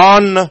hand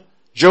on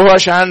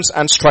Jehoash's hands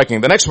and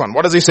striking. The next one,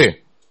 what does he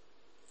say?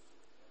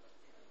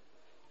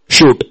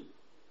 Shoot.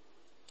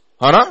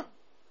 Hana?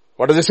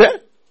 What does he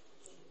say?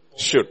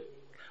 Shoot.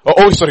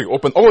 Sorry,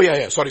 open.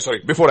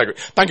 Sorry. Before I go.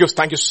 Thank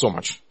you so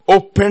much.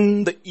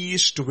 Open the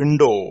east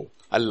window.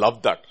 I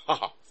love that.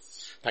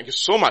 Thank you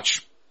so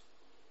much.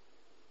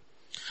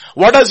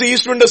 What does the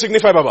east window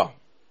signify, Baba?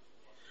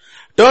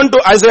 Turn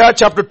to Isaiah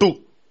chapter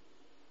 2.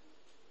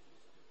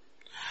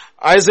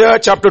 Isaiah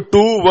chapter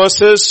 2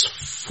 verses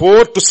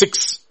 4 to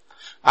 6.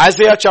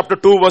 Isaiah chapter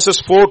 2 verses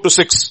 4 to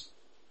 6.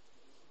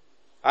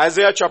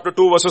 Isaiah chapter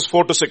 2 verses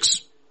 4 to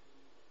 6.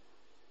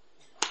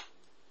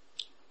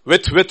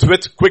 With,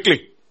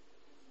 quickly.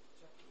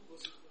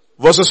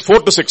 Verses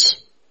 4 to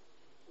 6.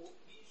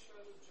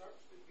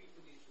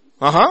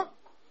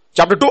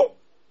 Chapter 2?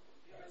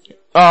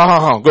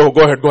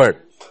 Go ahead.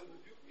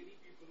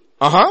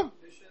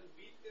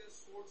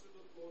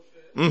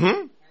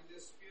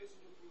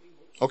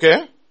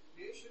 Okay.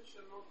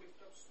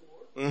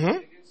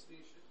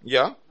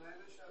 Yeah.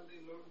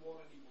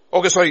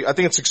 Okay, sorry, I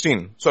think it's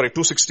 16. Sorry,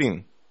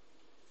 2:16.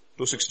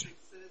 2:16.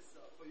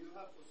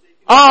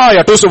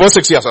 Verse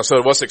 6, yes,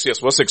 sir, verse 6,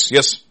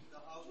 yes.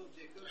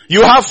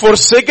 You have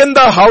forsaken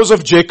the house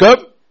of Jacob.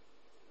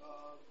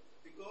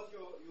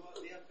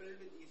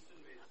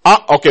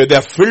 Okay, they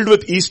are filled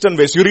with eastern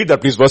ways. You read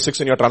that please, verse 6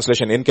 in your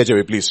translation,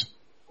 NKJV please.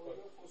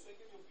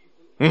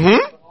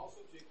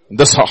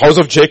 The house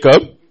of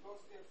Jacob.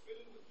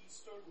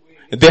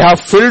 They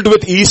have filled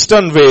with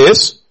eastern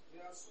ways.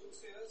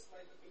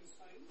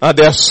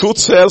 They are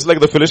soothsayers like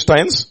the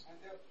Philistines.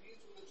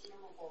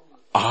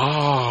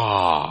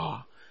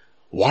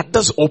 What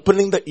does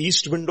opening the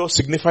east window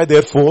signify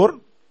therefore?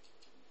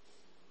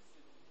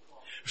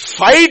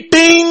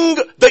 Fighting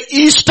the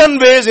eastern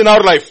ways in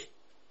our life.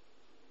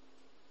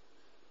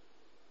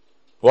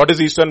 What is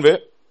eastern way?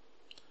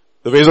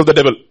 The ways of the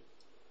devil.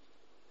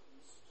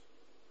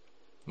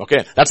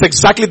 Okay, that's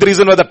exactly the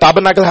reason why the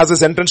tabernacle has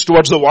its entrance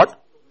towards the what?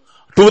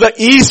 To the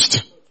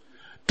east.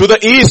 To the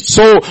east.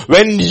 So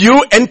when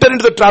you enter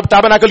into the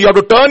tabernacle, you have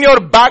to turn your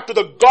back to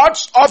the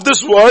gods of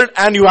this world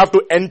and you have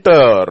to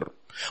enter.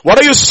 What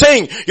are you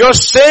saying? You're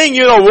saying,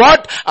 you know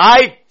what?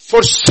 I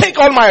forsake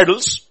all my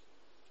idols.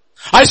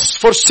 I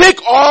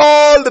forsake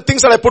all the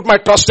things that I put my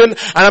trust in and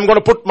I'm going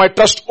to put my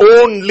trust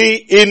only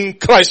in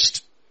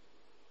Christ.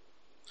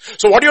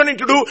 So what do you need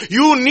to do?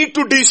 You need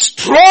to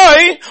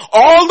destroy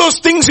all those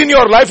things in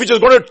your life which is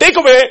going to take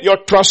away your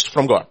trust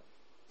from God.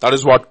 That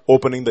is what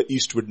opening the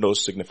east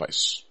windows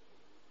signifies.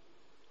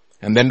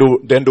 And then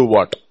do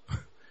what?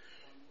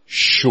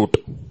 Shoot.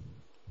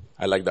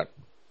 I like that.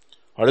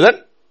 What is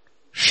that?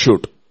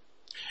 Shoot.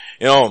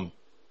 You know,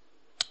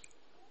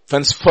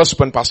 when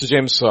Pastor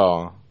James,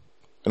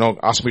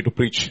 asked me to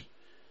preach,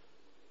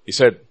 he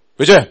said,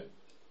 Vijay,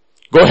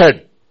 go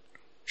ahead.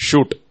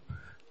 Shoot.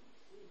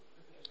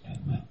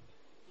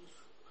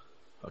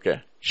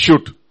 Okay.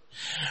 Shoot.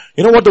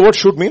 You know what the word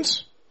shoot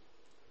means?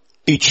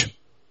 Teach.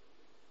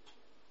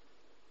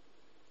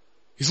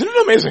 Isn't it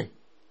amazing?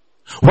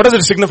 What does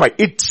it signify?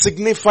 It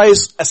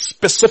signifies a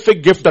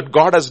specific gift that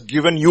God has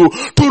given you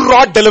to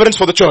wrought deliverance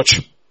for the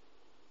church.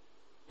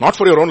 Not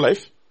for your own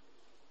life.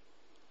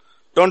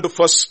 Turn to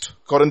 1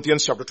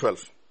 Corinthians chapter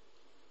 12.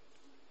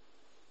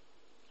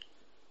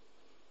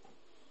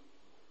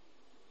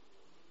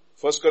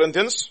 1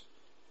 Corinthians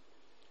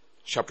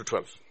chapter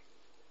 12.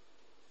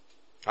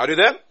 Are you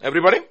there?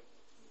 Everybody?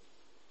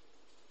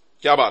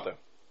 Kya baat hai?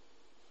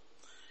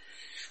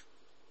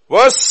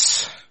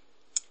 Verse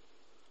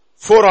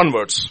 4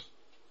 onwards.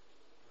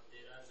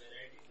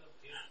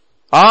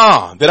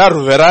 There are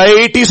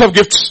varieties of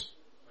gifts.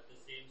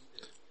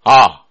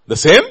 The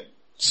same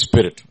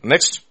Spirit.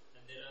 Next.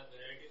 And there are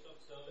varieties of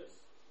service.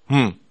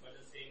 But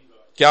the same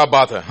Lord. Kya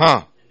baat hai? And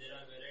there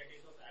are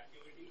varieties of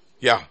activities.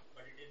 Yeah.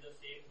 But it is the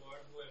same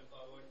God who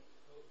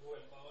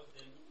empowers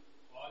them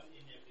all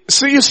in every way.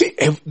 So you see,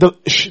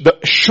 the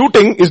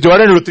shooting is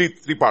divided into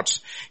three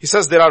parts. He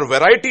says there are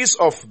varieties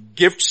of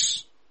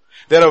gifts.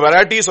 There are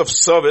varieties of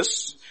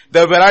service.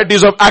 There are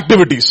varieties of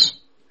activities.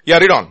 Yeah,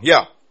 read on.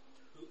 Yeah.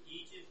 To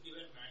each is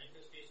given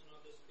manifestation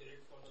of the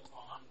Spirit for the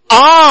common good.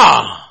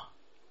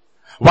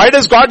 Why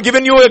does God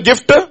given you a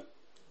gift?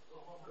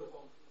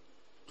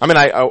 I mean,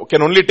 I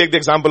can only take the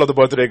example of the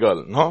birthday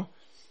girl, no?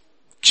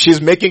 She's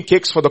making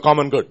cakes for the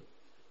common good.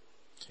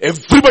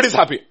 Everybody's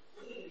happy.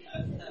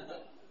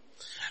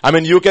 I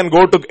mean, you can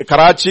go to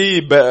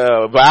Karachi,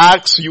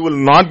 Wax, you will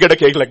not get a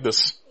cake like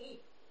this.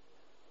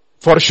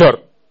 For sure.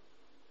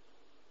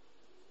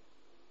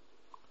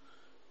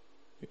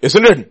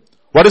 Isn't it?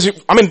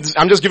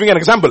 I'm just giving an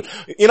example.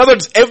 In other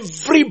words,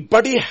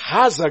 everybody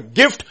has a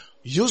gift.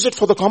 Use it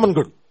for the common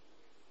good.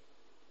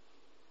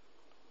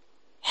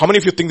 How many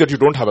of you think that you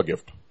don't have a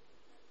gift?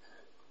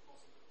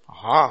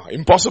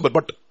 Impossible,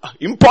 but do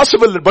you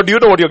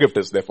know what your gift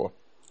is, therefore?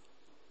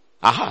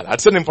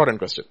 That's an important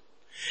question.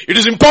 It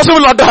is impossible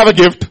not to have a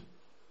gift.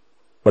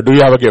 But do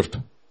you have a gift?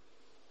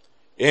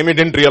 Amy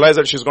didn't realize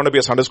that she's going to be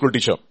a Sunday school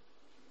teacher.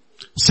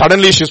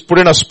 Suddenly she's put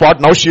in a spot.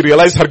 Now she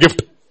realized her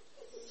gift.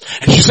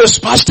 And she says,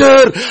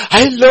 Pastor,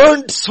 I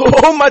learned so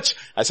much.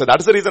 I said,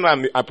 that's the reason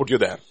I put you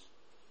there.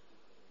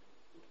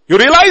 You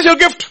realize your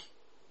gift.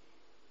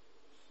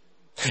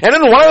 And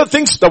then one of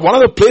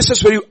the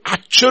places where you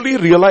actually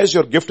realize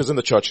your gift is in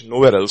the church,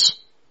 nowhere else.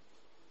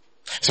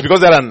 It's because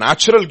there are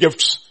natural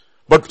gifts,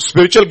 but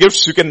spiritual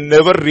gifts you can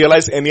never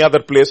realize any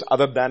other place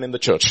other than in the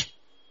church.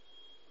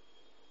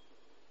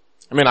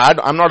 I mean,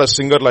 I'm not a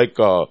singer like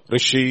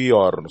Rishi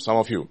or some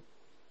of you.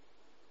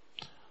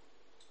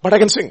 But I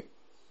can sing.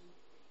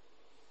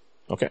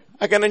 Okay.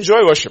 I can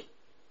enjoy worship.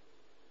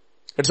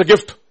 It's a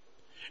gift.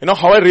 You know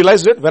how I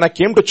realized it? When I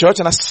came to church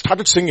and I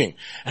started singing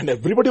and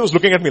everybody was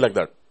looking at me like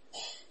that.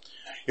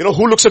 You know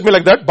who looks at me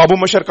like that? Babu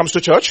Mashar comes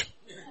to church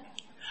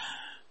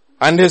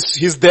and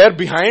he's there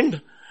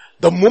behind.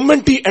 The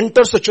moment he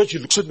enters the church, he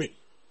looks at me.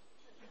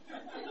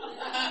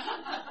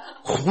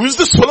 Who is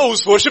this fellow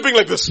who's worshipping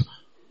like this?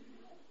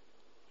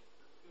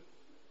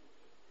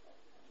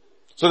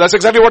 So that's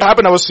exactly what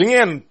happened. I was singing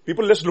and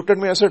people just looked at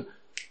me and said,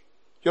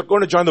 you're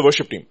going to join the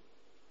worship team.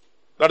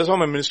 That is how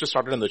my ministry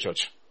started in the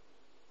church.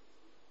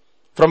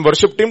 From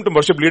worship team to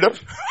worship leader.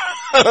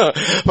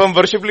 From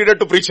worship leader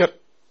to preacher.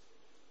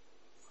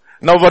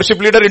 Now worship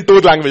leader in 2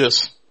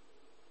 languages.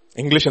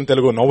 English and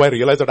Telugu. Now I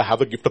realize that I have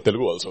the gift of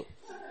Telugu also.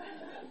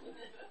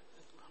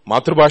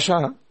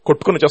 Matrubhasha,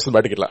 kotkunu chestund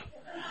bayatiki itla.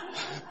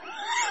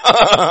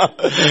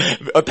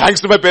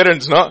 Thanks to my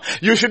parents, no?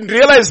 You should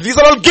realize these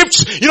are all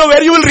gifts. You know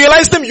where you will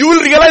realize them? You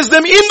will realize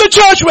them in the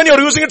church when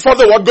you're using it for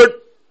the what good?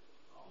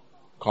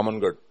 Common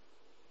good.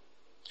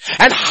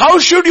 And how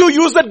should you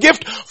use that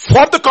gift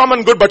for the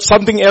common good, but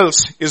something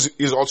else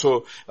is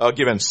also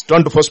given.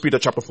 Turn to 1 Peter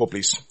chapter 4,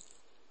 please.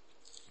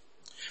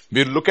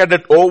 We look at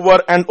it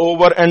over and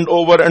over and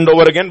over and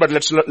over again, but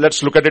let's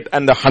look at it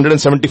and the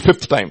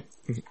 175th time.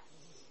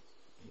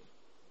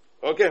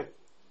 Okay.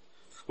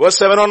 Verse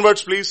 7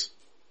 onwards, please.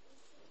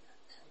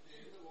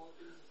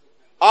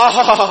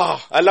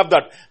 I love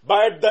that.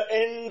 But the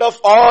end of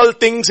all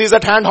things is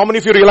at hand. How many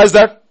of you realize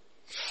that?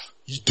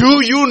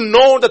 Do you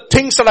know the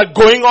things that are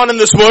going on in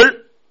this world?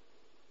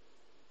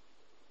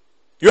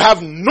 You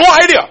have no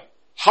idea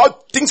how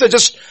things are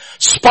just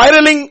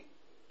spiraling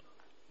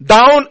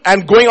down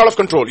and going out of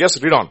control.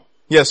 Yes, read on.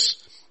 Yes.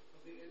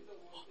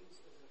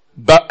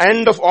 The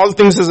end of all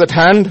things is at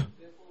hand.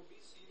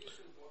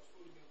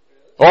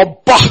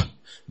 Oh, bah!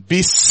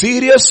 Be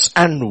serious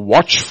and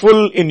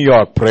watchful in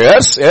your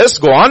prayers. Yes,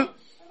 go on.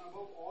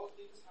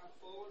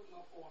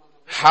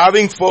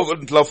 Having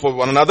fervent love for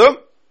one another.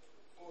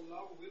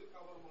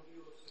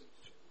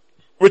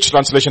 Which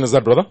translation is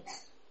that, brother?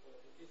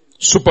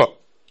 Super.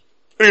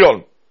 Read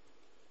on.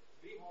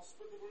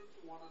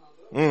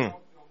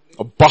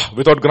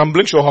 Without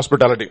grumbling, show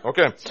hospitality.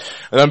 Okay.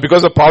 And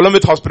because the problem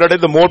with hospitality,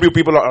 the more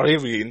people are,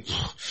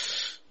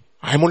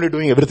 I'm only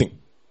doing everything.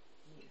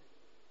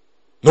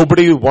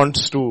 Nobody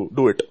wants to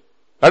do it.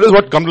 That is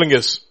what grumbling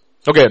is.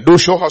 Okay. Do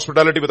show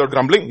hospitality without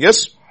grumbling.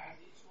 Yes.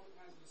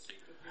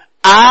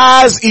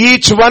 As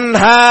each one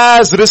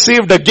has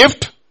received a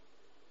gift,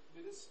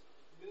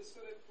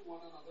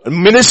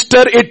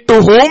 minister it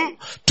to whom?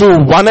 To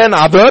one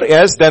another.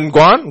 Yes, then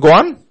go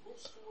on.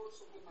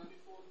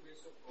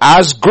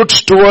 As good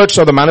stewards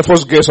of the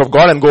manifold grace of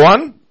God, and go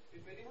on.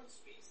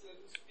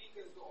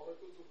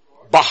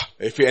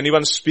 If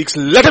anyone speaks,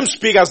 let him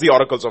speak as the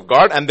oracles of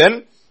God, and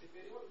then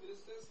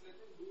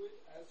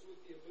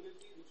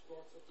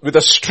with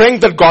the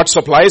strength that God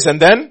supplies, and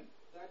then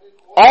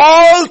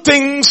all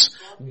things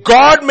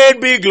God may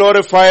be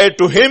glorified,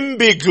 to him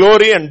be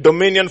glory and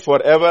dominion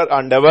forever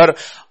and ever.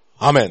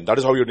 Amen. That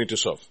is how you need to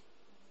serve.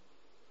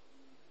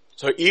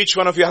 So each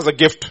one of you has a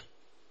gift.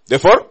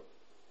 Therefore,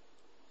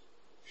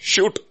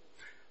 shoot.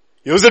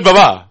 Use it,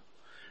 Baba.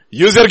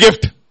 Use your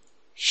gift.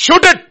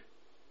 Shoot it.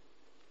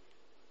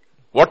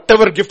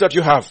 Whatever gift that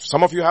you have.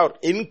 Some of you have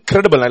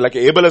incredible. Like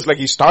Abel is like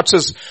he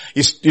touches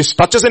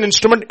an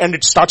instrument and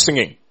it starts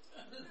singing.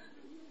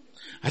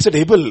 I said,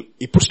 Abel,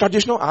 ippudu start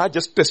chesinavu?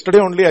 Just yesterday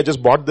only I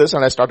just bought this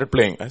and I started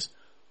playing. I said,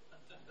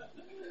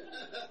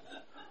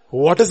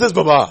 what is this,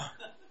 Baba?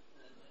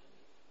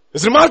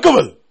 It's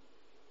remarkable.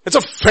 It's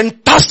a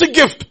fantastic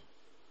gift.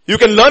 You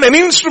can learn any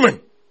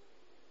instrument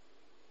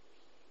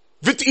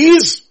with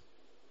ease.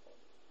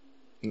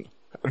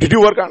 Did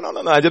you work on?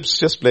 No, I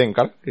just playing.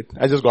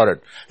 I just got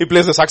it. He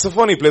plays the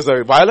saxophone, he plays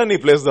the violin, he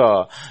plays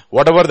the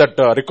whatever that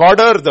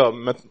recorder,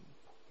 the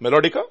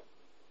melodica.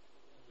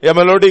 Yeah,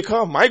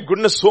 melodica. My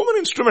goodness, so many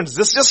instruments.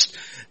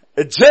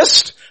 It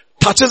just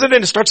touches it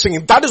and starts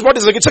singing. That is what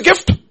is like. It's a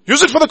gift.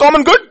 Use it for the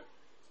common good.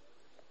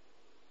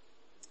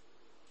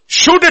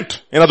 Shoot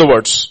it, in other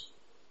words.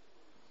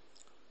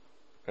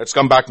 Let's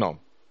come back now.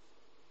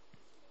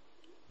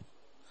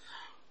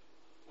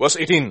 Verse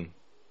 18.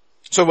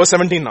 So verse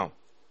 17 now.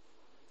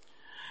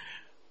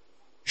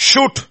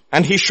 Shoot,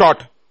 and he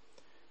shot.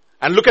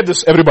 And look at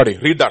this, everybody.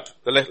 Read that,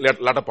 the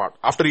latter part.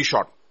 After he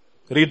shot.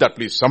 Read that,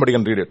 please. Somebody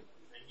can read it.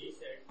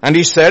 And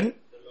he said,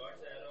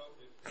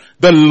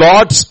 the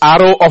Lord's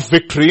arrow of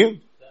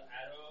victory. The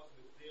arrow of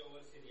victory over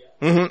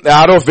Syria. The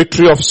arrow of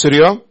victory of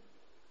Syria.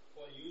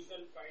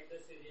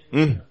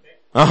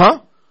 Uh-huh.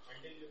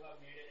 until you have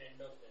made an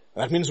end of them.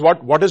 That means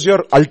what? What is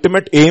your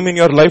ultimate aim in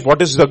your life?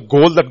 What is the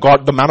goal that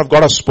God, the man of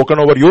God has spoken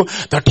over you?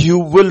 That you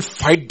will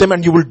fight them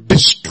and you will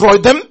destroy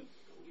them?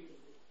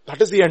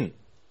 That is the end.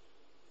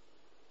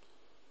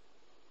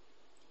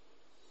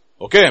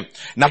 Okay.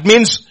 That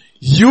means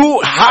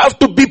you have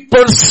to be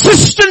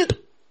persistent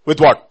with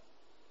what?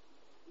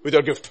 With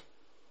your gift.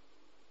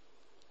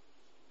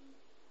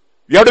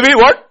 You have to be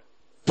what?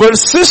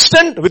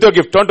 Persistent with your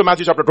gift. Turn to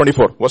Matthew chapter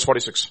 24, verse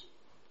 46.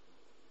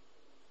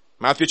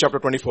 Matthew chapter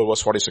 24,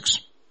 verse 46.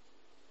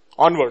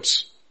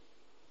 Onwards.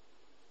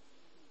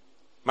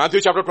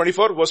 Matthew chapter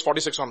 24, verse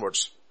 46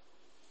 onwards.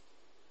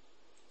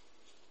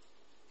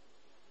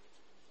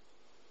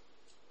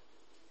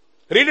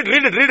 Read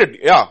it.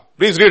 Yeah,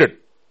 please read it.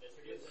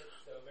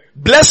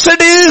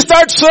 Blessed is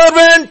that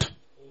servant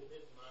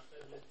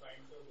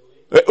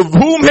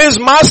whom his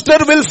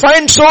master will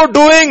find so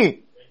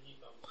doing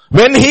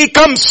when he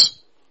comes.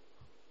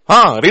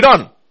 Read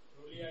on.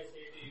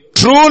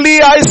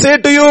 Truly I say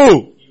to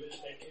you,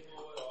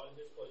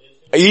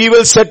 he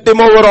will set him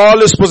over all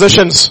his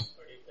possessions.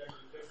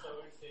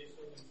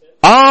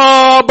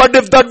 But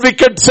if that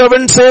wicked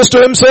servant says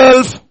to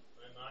himself,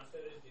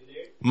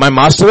 my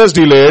master is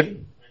delayed,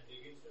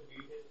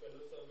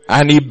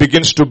 and he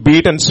begins to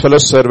beat his fellow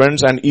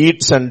servants and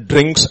eats and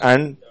drinks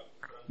and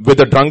with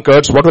the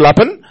drunkards, what will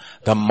happen?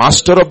 The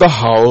master of the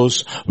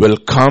house will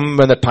come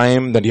when the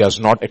time that he has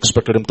not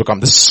expected him to come.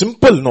 This is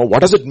simple. No,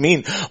 what does it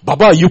mean?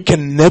 Baba, you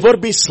can never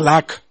be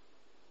slack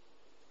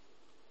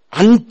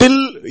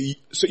until,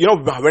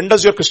 when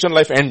does your Christian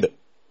life end?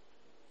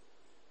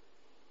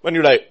 When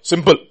you die.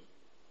 Simple.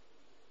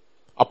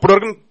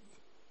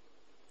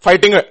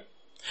 Fighting.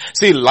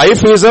 See,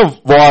 life is a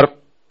war.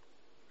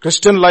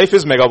 Christian life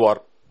is mega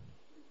war.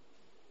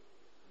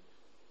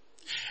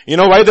 You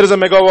know why there is a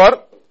mega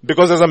war?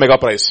 Because there is a mega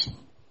prize.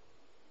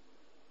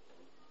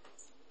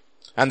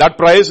 And that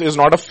prize is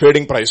not a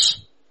fading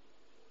prize.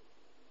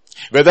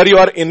 Whether you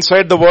are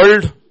inside the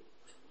world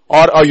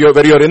or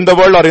whether you are in the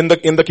world or in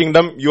the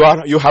kingdom, you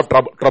have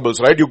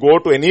troubles, right? You go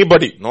to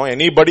anybody,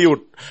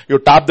 you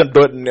tap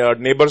the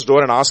neighbor's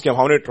door and ask him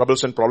how many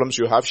troubles and problems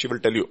you have, she will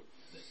tell you.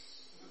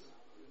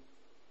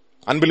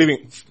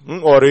 Unbelieving.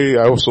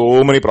 I have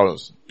so many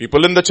problems.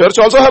 People in the church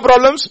also have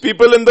problems.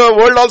 People in the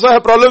world also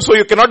have problems, so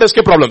you cannot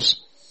escape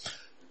problems.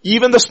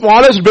 Even the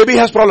smallest baby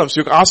has problems.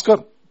 You ask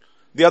her.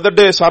 The other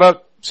day,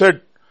 Sarah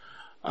said,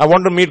 I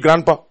want to meet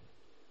grandpa.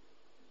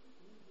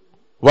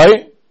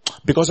 Why?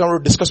 Because I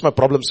want to discuss my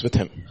problems with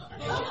him.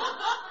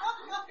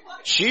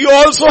 She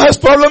also has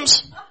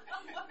problems.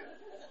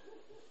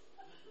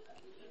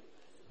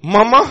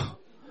 Mama,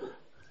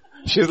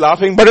 she's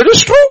laughing, but it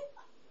is true.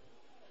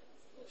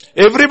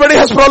 Everybody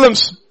has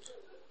problems.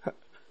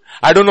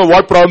 I don't know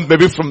what problems,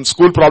 maybe from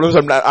school problems.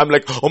 I'm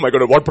like, oh my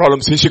God, what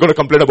problems? Is she going to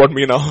complain about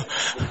me now?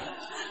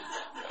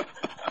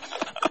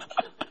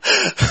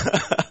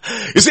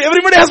 You see,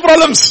 everybody has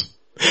problems.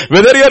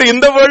 Whether you are in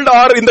the world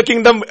or in the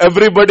kingdom,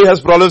 everybody has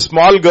problems.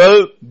 Small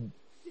girl,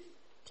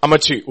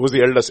 Amachi, who's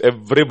the eldest,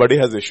 everybody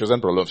has issues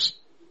and problems.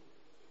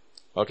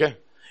 Okay?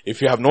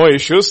 If you have no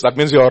issues, that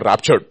means you are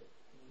raptured.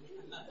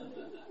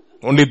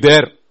 Only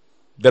there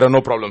are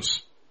no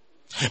problems.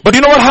 But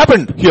you know what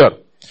happened here?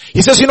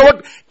 He says, you know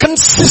what?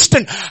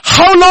 Consistent.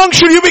 How long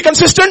should you be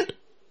consistent?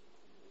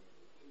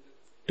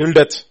 Till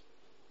death.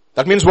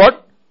 That means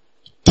what?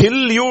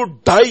 Till you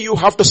die, you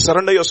have to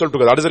surrender yourself to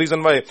God. That is the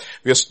reason why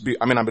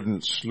I've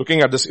been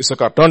looking at this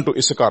Issachar. Turn to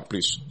Issachar,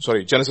 please.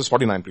 Sorry, Genesis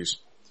 49, please.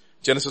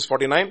 Genesis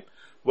 49,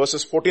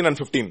 verses 14 and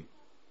 15.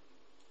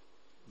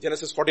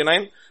 Genesis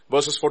 49,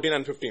 verses 14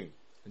 and 15.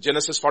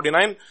 Genesis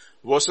 49,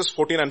 verses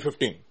 14 and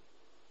 15.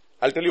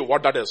 I'll tell you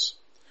what that is.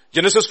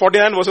 Genesis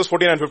 49, verses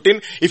 14 and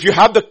 15. If you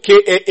have the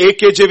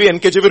AKJV,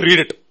 NKJV, read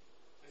it.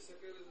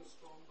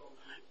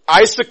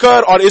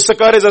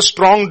 Issachar is a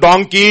strong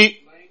donkey.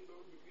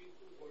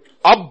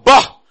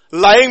 Abba,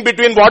 lying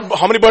between what?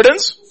 How many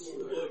burdens?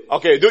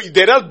 Okay,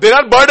 there are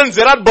burdens.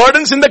 There are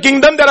burdens in the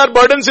kingdom. There are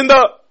burdens in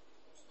the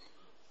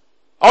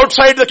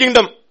outside the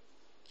kingdom.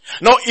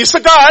 Now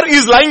Issachar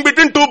is lying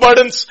between two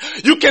burdens.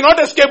 You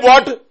cannot escape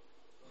what?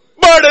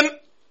 Burden.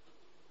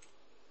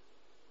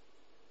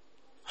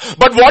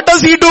 But what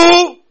does he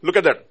do? Look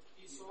at that.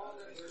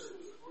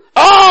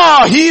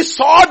 He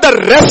saw the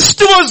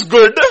rest was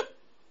good.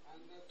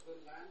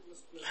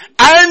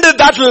 And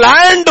that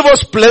land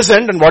was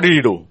pleasant. And what did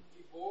he do?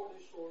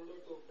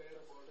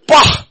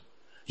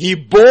 He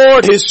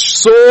bore his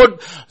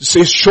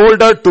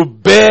shoulder to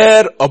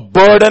bear a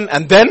burden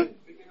and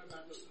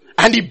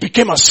he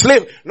became a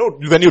slave. No,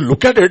 when you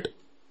look at it,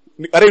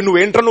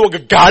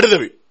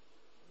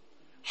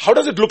 how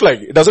does it look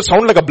like? Does it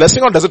sound like a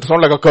blessing or does it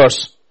sound like a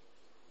curse?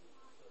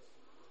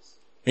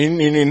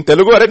 In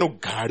Telugu,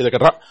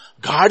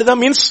 Gadida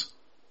means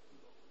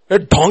a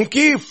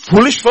donkey,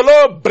 foolish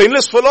fellow,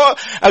 brainless fellow,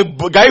 a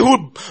guy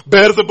who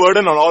bears the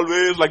burden and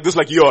always like this,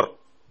 like Eeyore.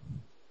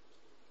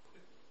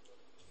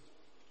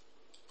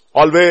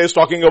 Always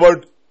talking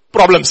about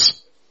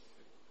problems.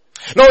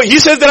 No, he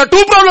says there are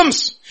two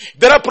problems.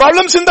 There are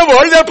problems in the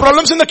world, there are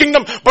problems in the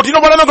kingdom. But you know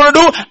what am I going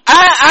to do?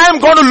 I am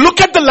going to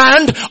look at the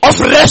land of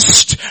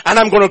rest and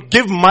I'm going to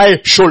give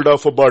my shoulder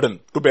for burden,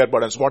 to bear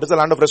burdens. What is the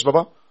land of rest,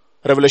 Baba?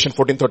 Revelation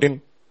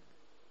 14:13.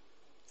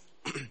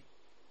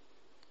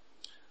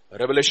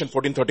 Revelation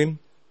 14:13.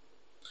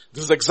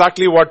 This is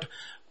exactly what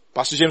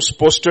Pastor James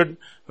posted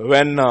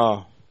when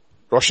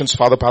Roshan's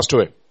father passed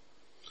away.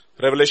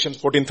 Revelation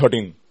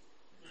 14:13.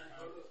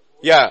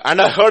 Yeah, and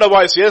I heard a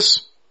voice,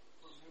 yes.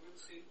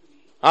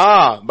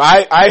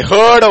 I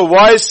heard a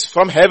voice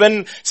from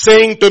heaven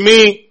saying to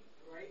me,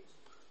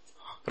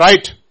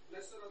 right.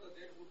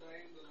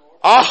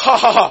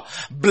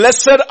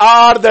 Blessed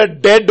are the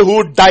dead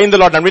who die in the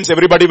Lord. That means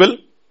everybody will.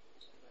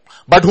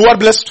 But who are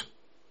blessed?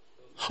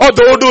 Oh,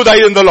 those who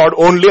die in the Lord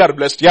only are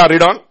blessed. Yeah,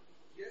 read on.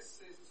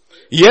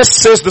 Yes,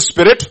 says the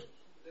Spirit.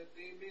 That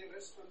they may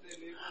rest from their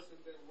labors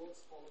and their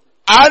works follow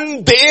them.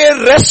 And they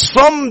rest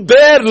from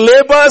their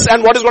labors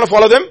and what is going to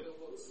follow them?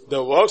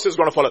 The works is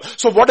going to follow.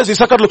 So what does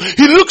Issachar look?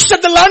 He looks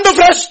at the land of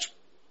rest.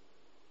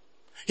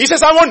 He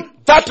says, I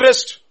want that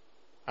rest.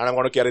 And I'm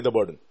going to carry the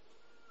burden.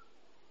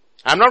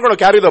 I'm not going to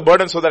carry the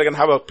burden so that I can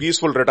have a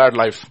peaceful retired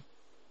life.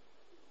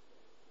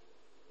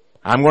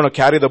 I'm going to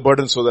carry the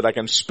burden so that I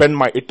can spend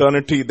my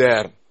eternity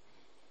there.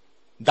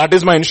 That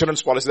is my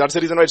insurance policy. That's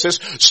the reason why it says,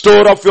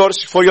 store up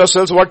for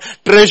yourselves what?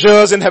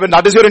 Treasures in heaven.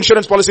 That is your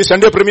insurance policy.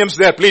 Send your premiums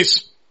there,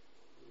 please.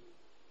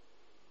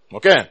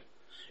 Okay.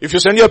 If you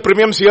send your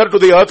premiums here to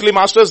the earthly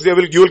masters, you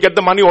will get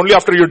the money only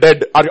after you're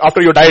dead, or after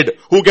you died.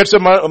 Who gets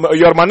your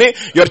money?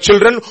 Your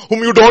children,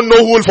 whom you don't know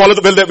who will follow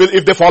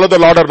if they follow the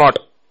Lord or not.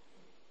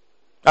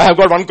 I have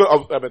got 1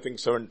 crore, I think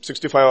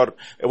 65 or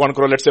 1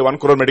 crore, let's say 1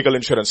 crore medical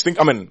insurance.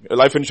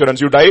 Life insurance,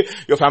 you die,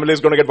 your family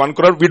is going to get 1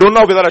 crore. We don't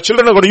know whether our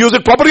children are going to use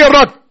it properly or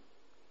not.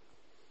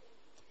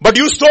 But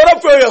you store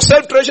up for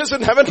yourself treasures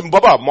in heaven.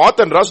 Baba, moth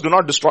and rust do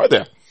not destroy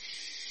there.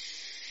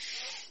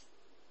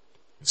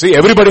 See,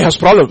 everybody has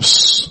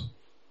problems.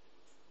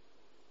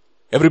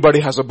 Everybody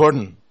has a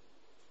burden.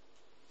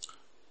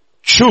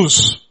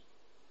 Choose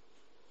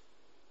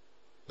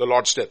the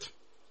Lord's death.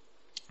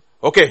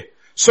 Okay.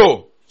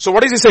 So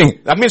what is he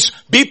saying? That means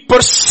be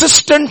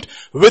persistent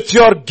with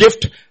your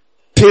gift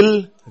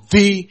till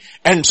the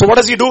end. So what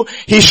does he do?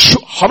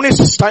 How many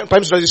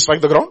times does he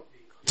strike the ground?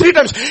 3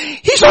 times.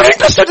 He's not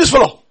interested, this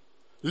fellow.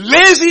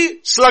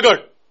 Lazy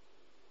sluggard.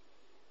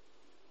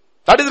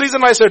 That is the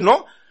reason why I said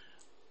no.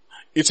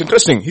 It's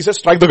interesting. He says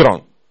strike the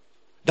ground.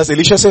 Does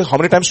Elisha say how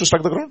many times to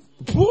strike the ground?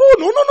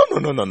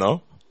 Oh,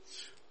 no.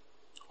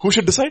 Who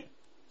should decide?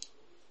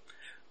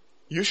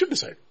 You should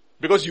decide.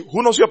 Because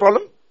who knows your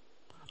problem?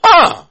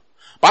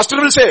 Pastor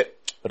will say,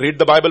 read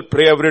the Bible,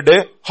 pray every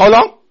day. How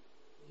long?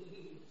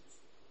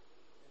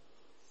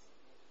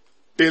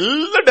 Till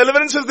the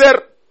deliverance is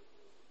there.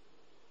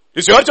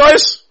 It's your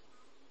choice.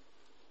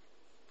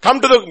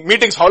 Come to the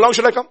meetings. How long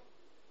should I come?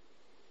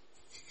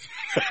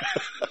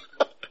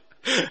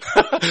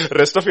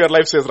 Rest of your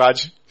life, says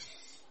Raj.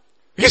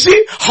 You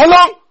see, how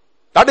long?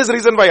 That is the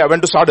reason why I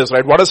went to Sardis,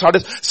 right? What is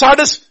Sardis?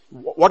 Sardis,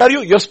 what are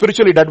you? You're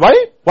spiritually dead.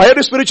 Why? Why are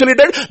you spiritually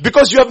dead?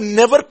 Because you have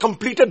never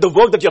completed the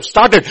work that you have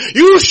started.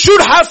 You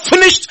should have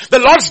finished the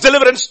Lord's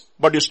deliverance,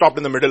 but you stopped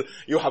in the middle.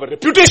 You have a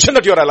reputation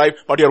that you're alive,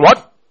 but you're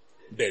what?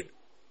 Dead.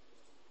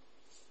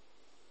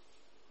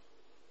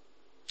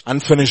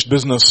 Unfinished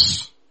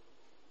business.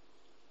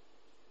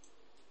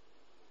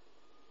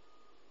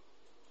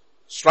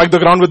 Strike the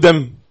ground with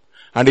them.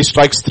 And he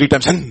strikes 3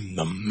 times. And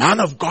the man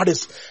of God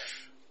is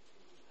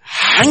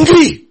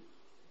angry.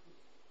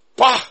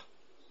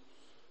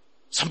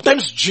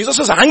 Sometimes Jesus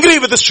is angry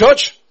with his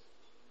church.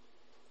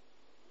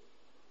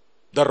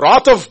 The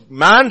wrath of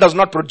man does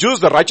not produce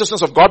the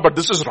righteousness of God, but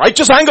this is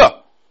righteous anger.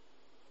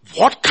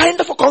 What kind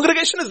of a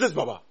congregation is this,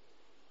 Baba?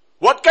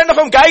 What kind of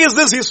a guy is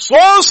this? He's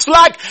so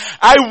slack.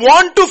 I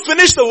want to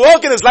finish the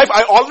work in his life.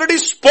 I already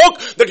spoke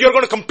that you're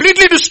going to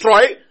completely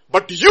destroy,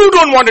 but you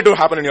don't want it to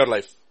happen in your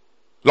life.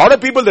 A lot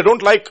of people, they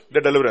don't like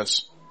their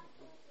deliverance.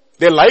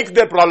 They like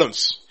their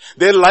problems.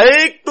 They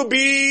like to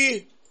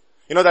be,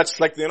 that's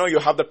like, you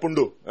have that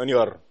pundu and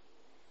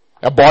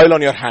a boil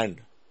on your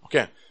hand.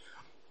 Okay.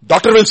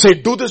 Doctor will say,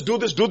 do this,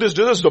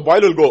 the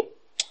boil will go.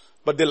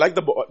 But they like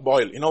the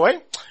boil. You know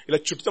why?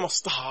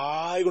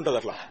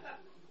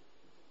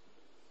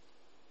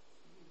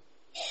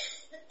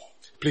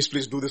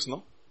 Please do this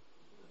now.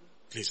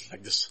 Please,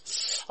 like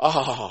this.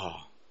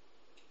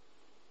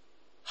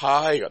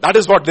 That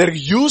is what they're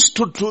used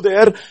to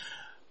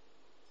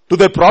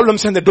their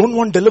problems, and they don't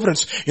want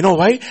deliverance. You know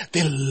why?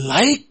 They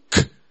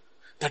like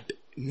that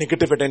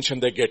negative attention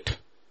they get.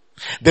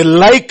 They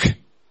like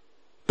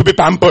to be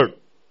pampered.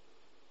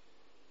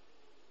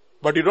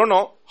 But you don't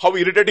know how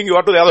irritating you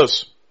are to the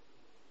others.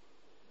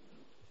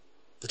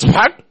 It's a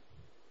fact.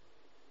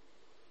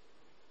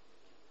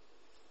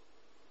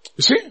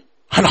 You see?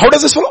 And how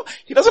does this follow?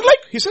 He doesn't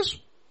like. He says,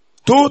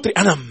 2, 3,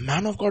 and a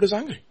man of God is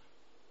angry.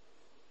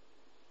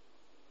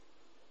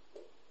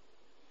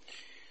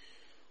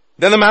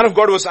 Then the man of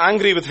God was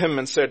angry with him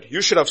and said,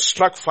 you should have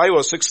struck 5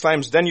 or 6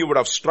 times, then you would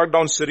have struck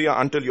down Syria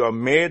until you have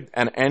made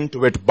an end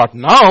to it. But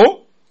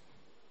now,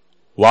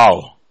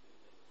 wow.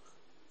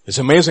 It's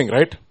amazing,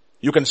 right?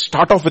 You can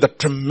start off with a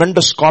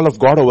tremendous call of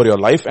God over your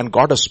life, and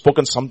God has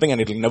spoken something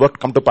and it will never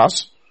come to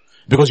pass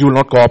because you will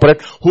not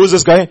cooperate. Who is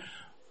this guy?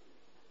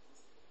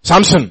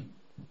 Samson.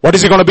 What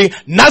is he going to be?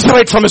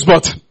 Nazarite from his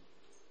birth.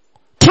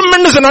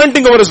 Tremendous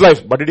anointing over his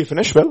life. But did he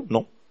finish well?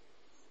 No.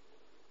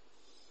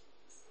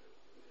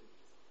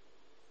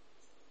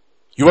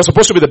 You were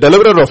supposed to be the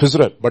deliverer of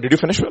Israel, but did you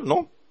finish well?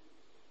 No.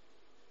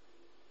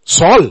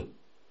 Saul,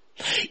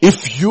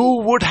 if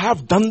you would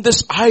have done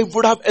this, I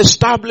would have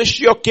established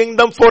your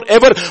kingdom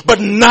forever.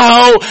 But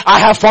now I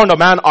have found a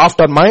man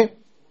after my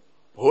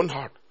own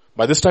heart.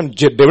 By this time,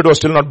 David was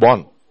still not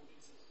born.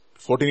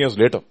 14 years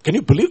later. Can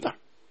you believe that?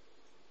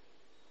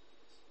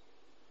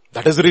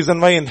 That is the reason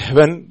why in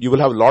heaven you will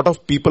have a lot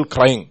of people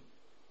crying.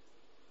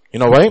 You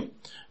know why?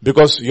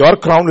 Because your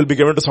crown will be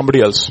given to somebody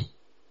else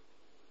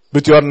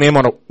with your name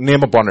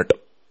upon it.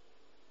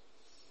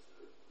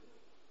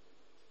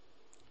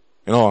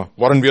 You know,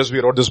 Warren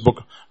Wiersbe wrote this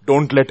book,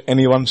 Don't Let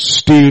Anyone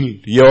Steal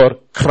Your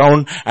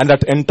Crown, and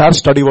that entire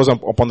study was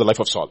upon the life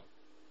of Saul.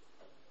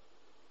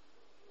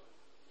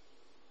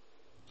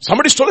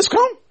 Somebody stole his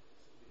crown.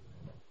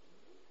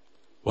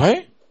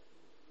 Why?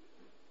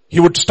 He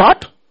would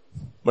start,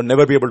 but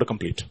never be able to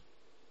complete.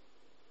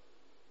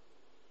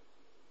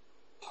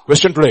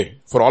 Question today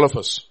for all of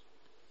us,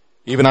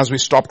 even as we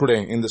stop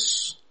today in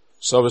this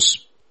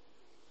service.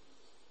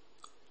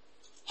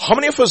 How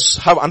many of us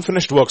have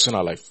unfinished works in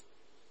our life?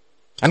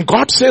 And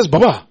God says,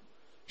 Baba,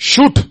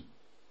 shoot,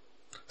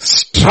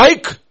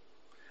 strike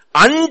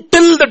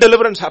until the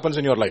deliverance happens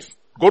in your life.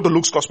 Go to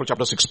Luke's Gospel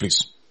chapter 6,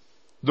 please.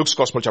 Luke's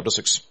Gospel chapter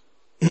 6.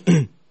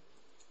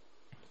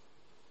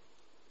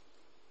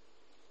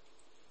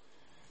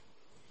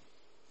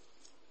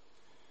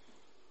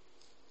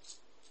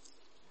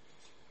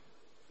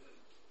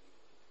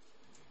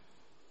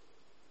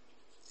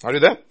 Are you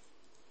there?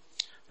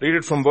 Read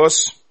it from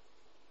verse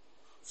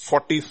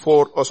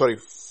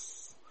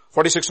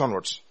 46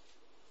 onwards.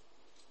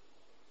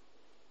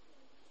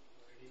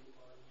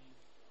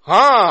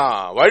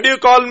 Why do you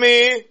call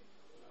me?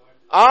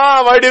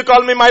 Why do you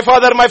call me my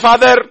father, my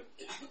father?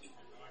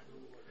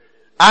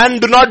 And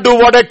do not do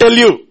what I tell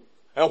you.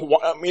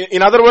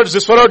 In other words,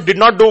 this fellow did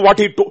not do what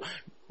he told.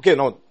 Okay,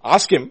 now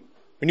ask him.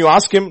 When you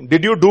ask him,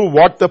 did you do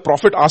what the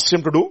prophet asked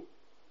him to do?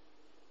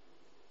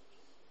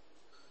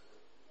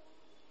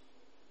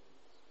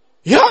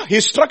 Yeah, he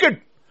struck it.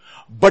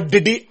 But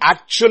did he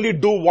actually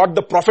do what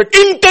the prophet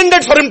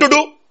intended for him to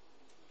do?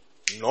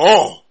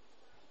 No.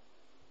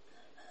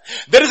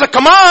 There is a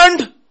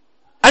command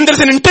and there is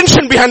an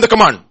intention behind the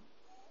command.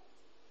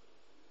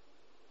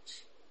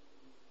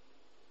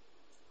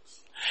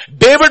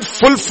 David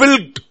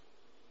fulfilled,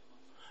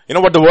 you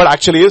know what the word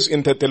actually is?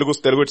 In Telugu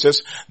it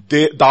says,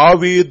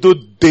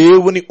 Davidu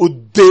Devuni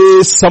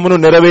uddesamunu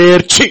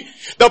neraverchi.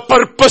 The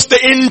purpose, the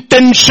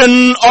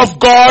intention of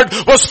God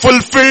was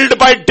fulfilled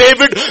by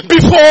David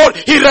before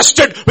he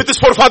rested with his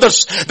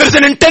forefathers. There is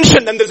an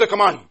intention and there is a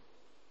command.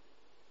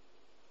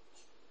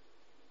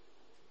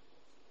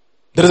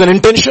 There is an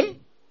intention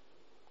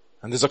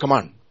and there is a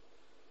command.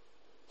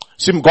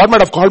 See, God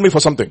might have called me for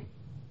something.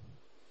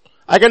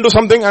 I can do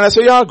something and I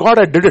say, yeah, God,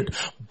 I did it.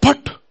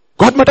 But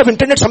God might have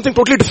intended something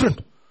totally different.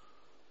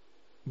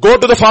 Go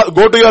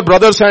to your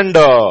brothers and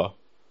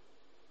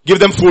give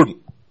them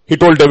food. He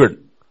told David.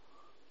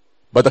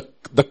 But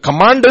the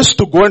command is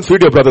to go and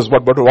feed your brothers.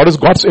 But what is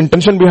God's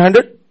intention behind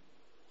it?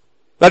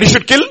 That he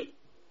should kill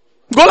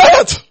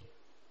Goliath.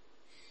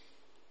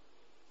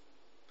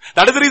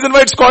 That is the reason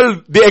why it's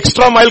called the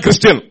extra mile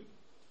Christian.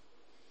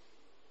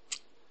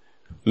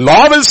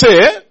 Law will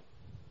say,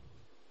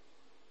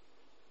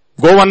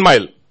 go 1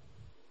 mile.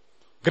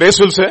 Grace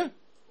will say,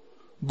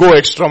 go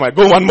extra mile.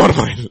 Go 1 more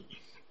mile.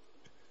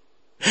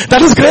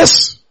 That is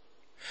grace.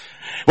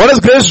 What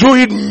does grace do?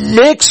 It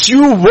makes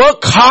you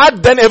work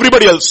hard than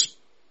everybody else.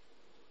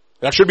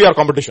 That should be our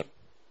competition.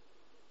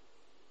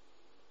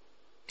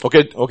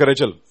 Okay,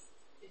 Rachel.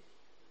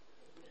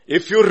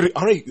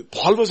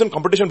 Paul was in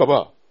competition,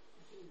 Baba.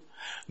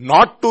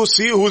 Not to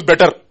see who is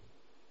better.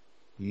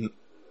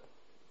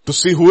 To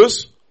see who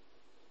is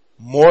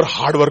more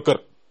hard worker.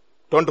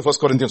 Turn to 1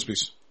 Corinthians,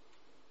 please.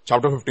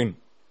 Chapter 15.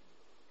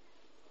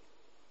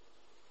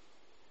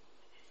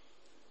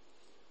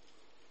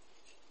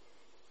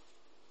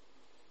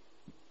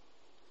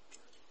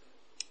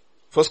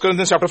 First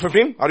Corinthians chapter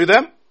 15. Are you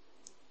there?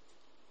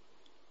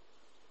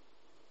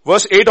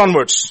 Verse 8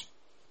 onwards.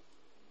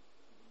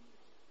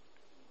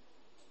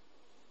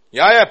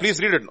 Yeah, please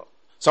read it.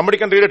 Somebody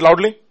can read it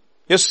loudly.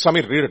 Yes,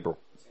 Samir, read it, bro.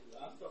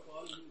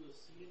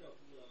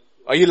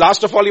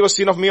 Last of all, he was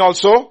seen of me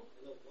also.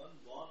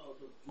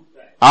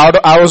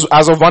 I was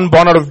as of one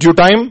born out of due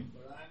time.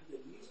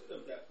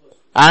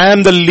 I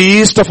am the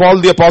least of all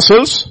the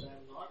apostles.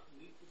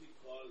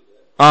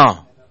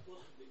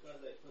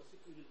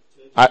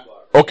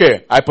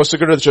 Okay, I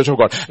persecuted the church of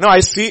God. Now I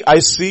see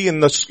in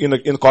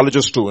the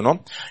colleges too,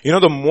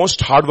 the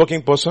most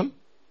hardworking person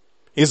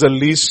is the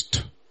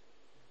least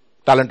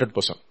talented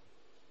person.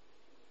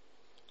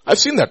 I've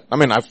seen that. I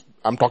mean,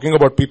 I'm talking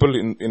about people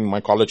in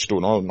my college too,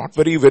 not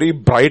very, very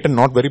bright and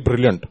not very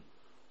brilliant.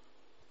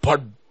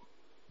 But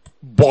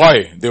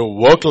boy, they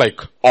work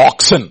like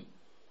oxen.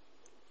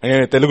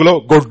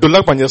 Telugulo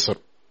goddulla panchestar.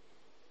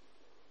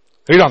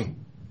 Read on.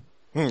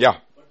 Yeah.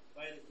 But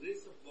by the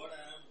grace of God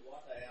I am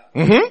what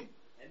I am.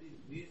 And his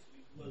grace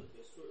which was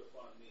bestowed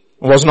upon me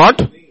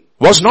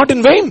Was not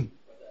in vain.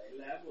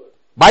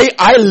 but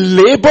I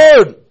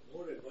labored I labored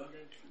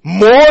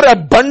more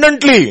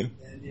abundantly.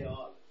 than they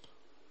all.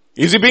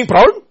 Is he being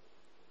proud?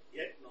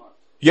 Yet not.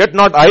 Yet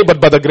not I, but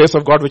by the grace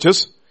of God which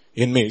is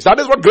in me. That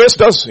is what grace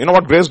does. You know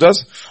what grace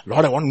does?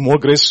 Lord, I want more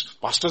grace.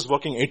 Pastor's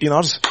working 18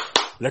 hours.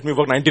 Let me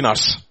work 19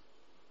 hours.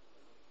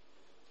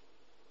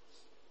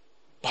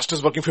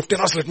 Pastor's working 15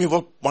 hours. Let me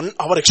work 1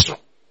 hour extra.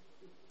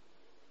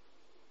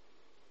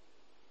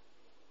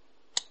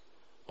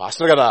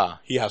 Pastor kada,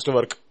 he has to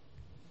work.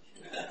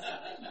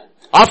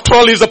 After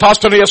all, he's the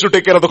pastor and he has to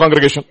take care of the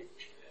congregation.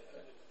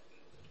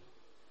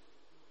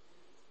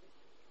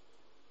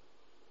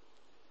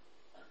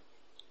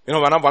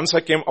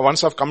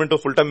 Once I've come into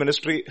full-time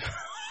ministry,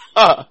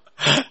 I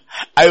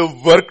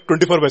work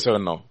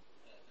 24/7 now.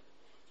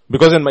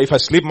 Because if I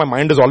sleep, my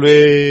mind is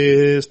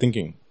always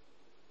thinking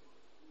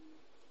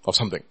of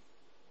something.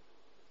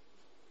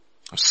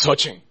 I'm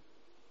searching,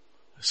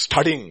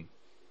 studying,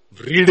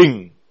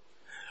 reading.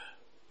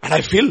 And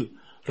I feel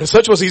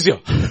research was easier.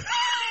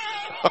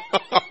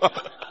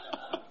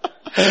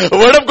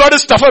 Word of God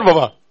is tougher,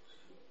 Baba.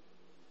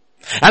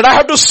 And I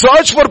have to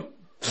search for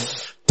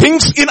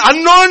things in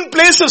unknown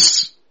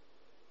places.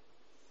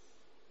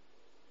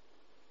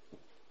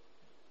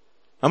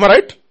 Am I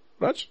right,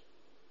 Raj?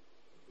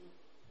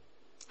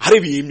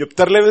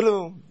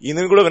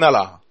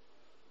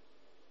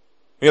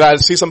 I'll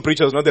see some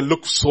preachers, they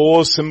look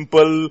so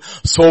simple,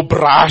 so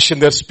brash in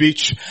their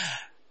speech.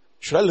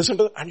 Should I listen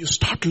to that? And you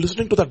start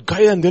listening to that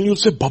guy and then you'll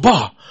say,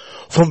 Baba,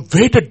 from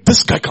where did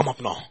this guy come up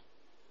now?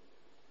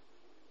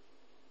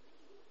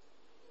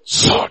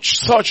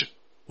 Search.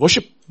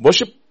 Worship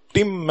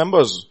team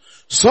members.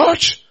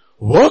 Search.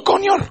 Work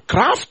on your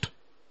craft.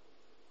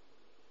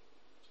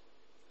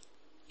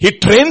 He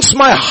trains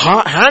my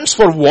hands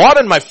for war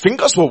and my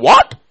fingers for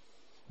what?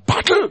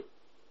 Battle.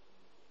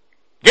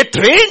 Get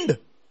trained.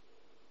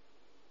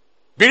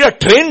 Be a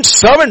trained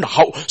servant.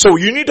 How? So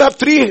you need to have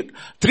three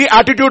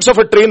attitudes of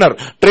a trainer.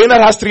 Trainer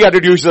has three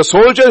attitudes. He's a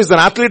soldier, he's an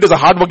athlete, he's a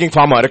hardworking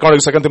farmer. According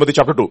to 2 Timothy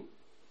chapter 2.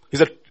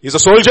 He's a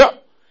soldier,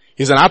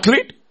 he's an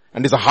athlete,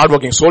 and he's a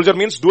hardworking. Soldier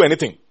means do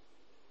anything.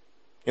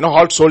 You know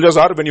how soldiers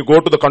are? When you go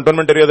to the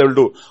cantonment area, they will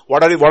do.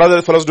 What are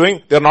the fellows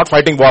doing? They are not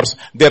fighting wars.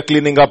 They are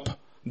cleaning up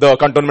the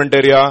cantonment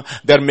area.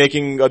 They're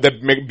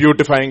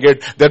beautifying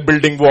it. They're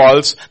building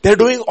walls. They're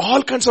doing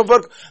all kinds of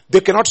work.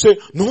 They cannot say,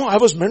 no, I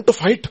was meant to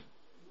fight.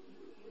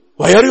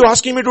 Why are you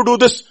asking me to do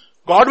this?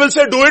 God will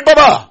say, do it,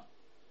 Baba.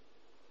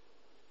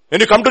 When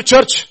you come to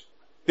church,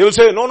 they will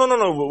say, no.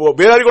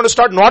 Where are you going to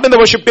start? Not in the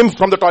worship team,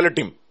 from the toilet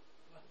team.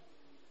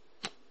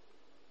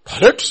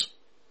 Toilets?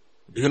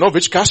 Do you know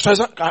which caste I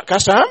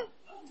am?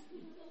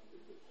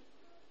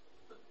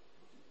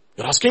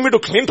 You're asking me to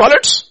clean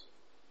toilets?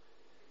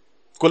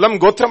 Kulam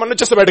Gotra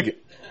Manachasa Badagi.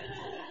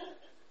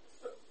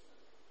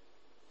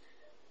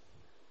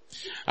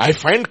 I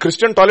find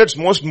Christian toilets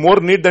more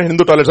neat than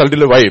Hindu toilets. I'll tell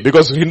you why.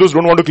 Because Hindus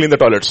don't want to clean the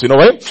toilets. You know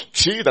why?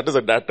 That is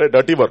a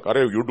dirty work.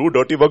 You do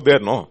dirty work there,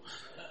 no.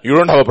 You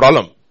don't have a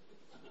problem.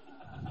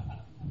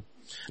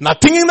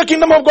 Nothing in the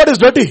kingdom of God is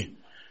dirty.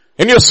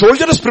 And your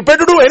soldier is prepared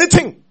to do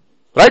anything.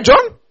 Right,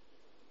 John?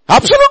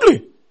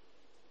 Absolutely.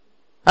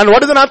 And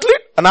what is an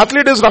athlete? An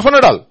athlete is rough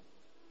and all.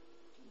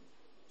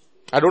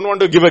 I don't want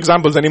to give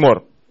examples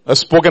anymore. I've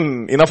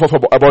spoken enough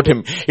about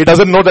him. He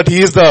doesn't know that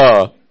he is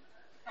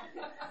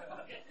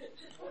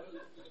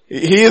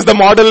the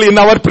model in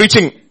our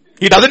preaching.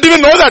 He doesn't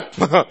even know that.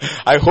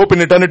 I hope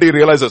in eternity he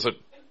realizes it.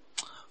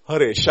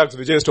 Hare, shucks,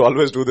 Vijay is to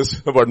always do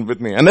this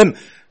with me. And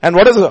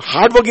what is a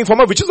hard-working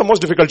farmer? Which is the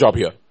most difficult job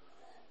here?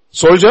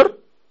 Soldier,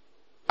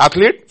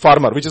 athlete,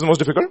 farmer. Which is the most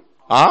difficult?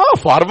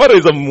 Farmer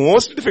is the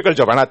most difficult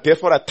job. And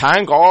therefore I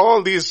thank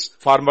all these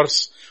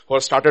farmers who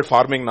have started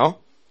farming now.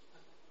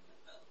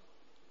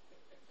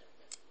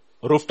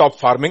 Rooftop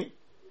farming.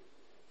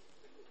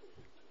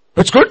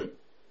 It's good.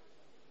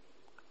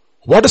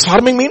 What does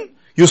farming mean?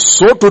 You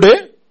sow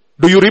today,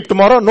 do you reap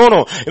tomorrow?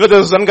 No.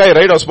 There's one guy,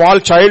 right? A small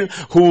child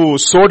who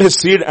sowed his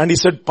seed and he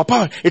said,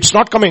 Papa, it's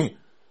not coming.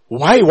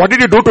 Why? What did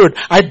you do to it?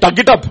 I dug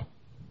it up.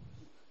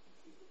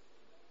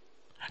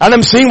 And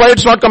I'm seeing why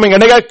it's not coming.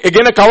 And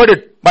again I covered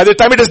it. By the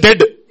time it is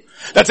dead.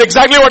 That's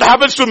exactly what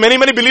happens to many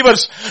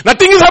believers.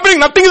 Nothing is happening.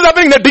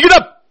 They dig it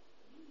up.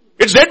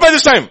 It's dead by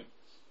this time.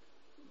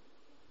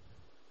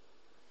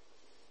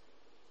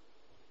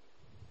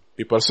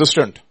 Be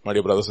persistent, my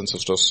dear brothers and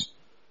sisters,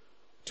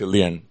 till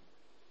the end.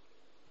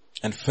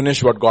 And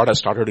finish what God has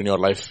started in your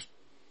life.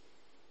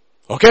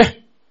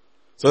 Okay?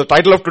 So the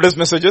title of today's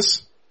message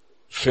is,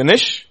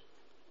 Finish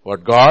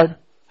what God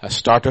has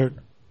started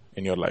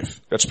in your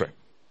life. Let's pray.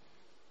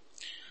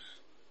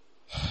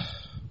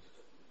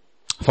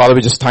 Father,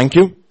 we just thank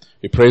you.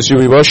 We praise you.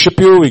 We worship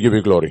you. We give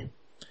you glory.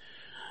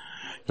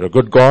 You're a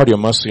good God. Your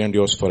mercy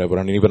endures forever.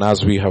 And even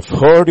as we have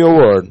heard your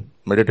word,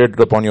 meditated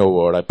upon your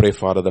word, I pray,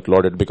 Father, that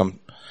Lord, it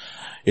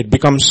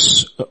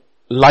becomes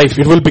life.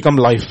 It will become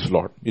life,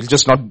 Lord. It'll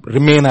just not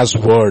remain as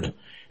word.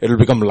 It will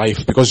become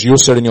life, because you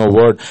said in your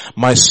word,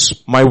 my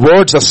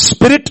words are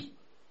spirit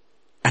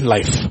and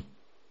life.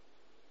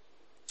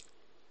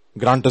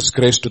 Grant us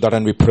grace to that,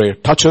 and we pray.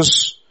 Touch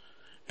us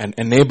and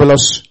enable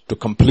us to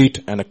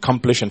complete and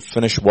accomplish and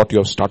finish what you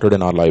have started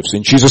in our lives.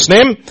 In Jesus'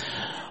 name,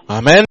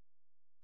 amen.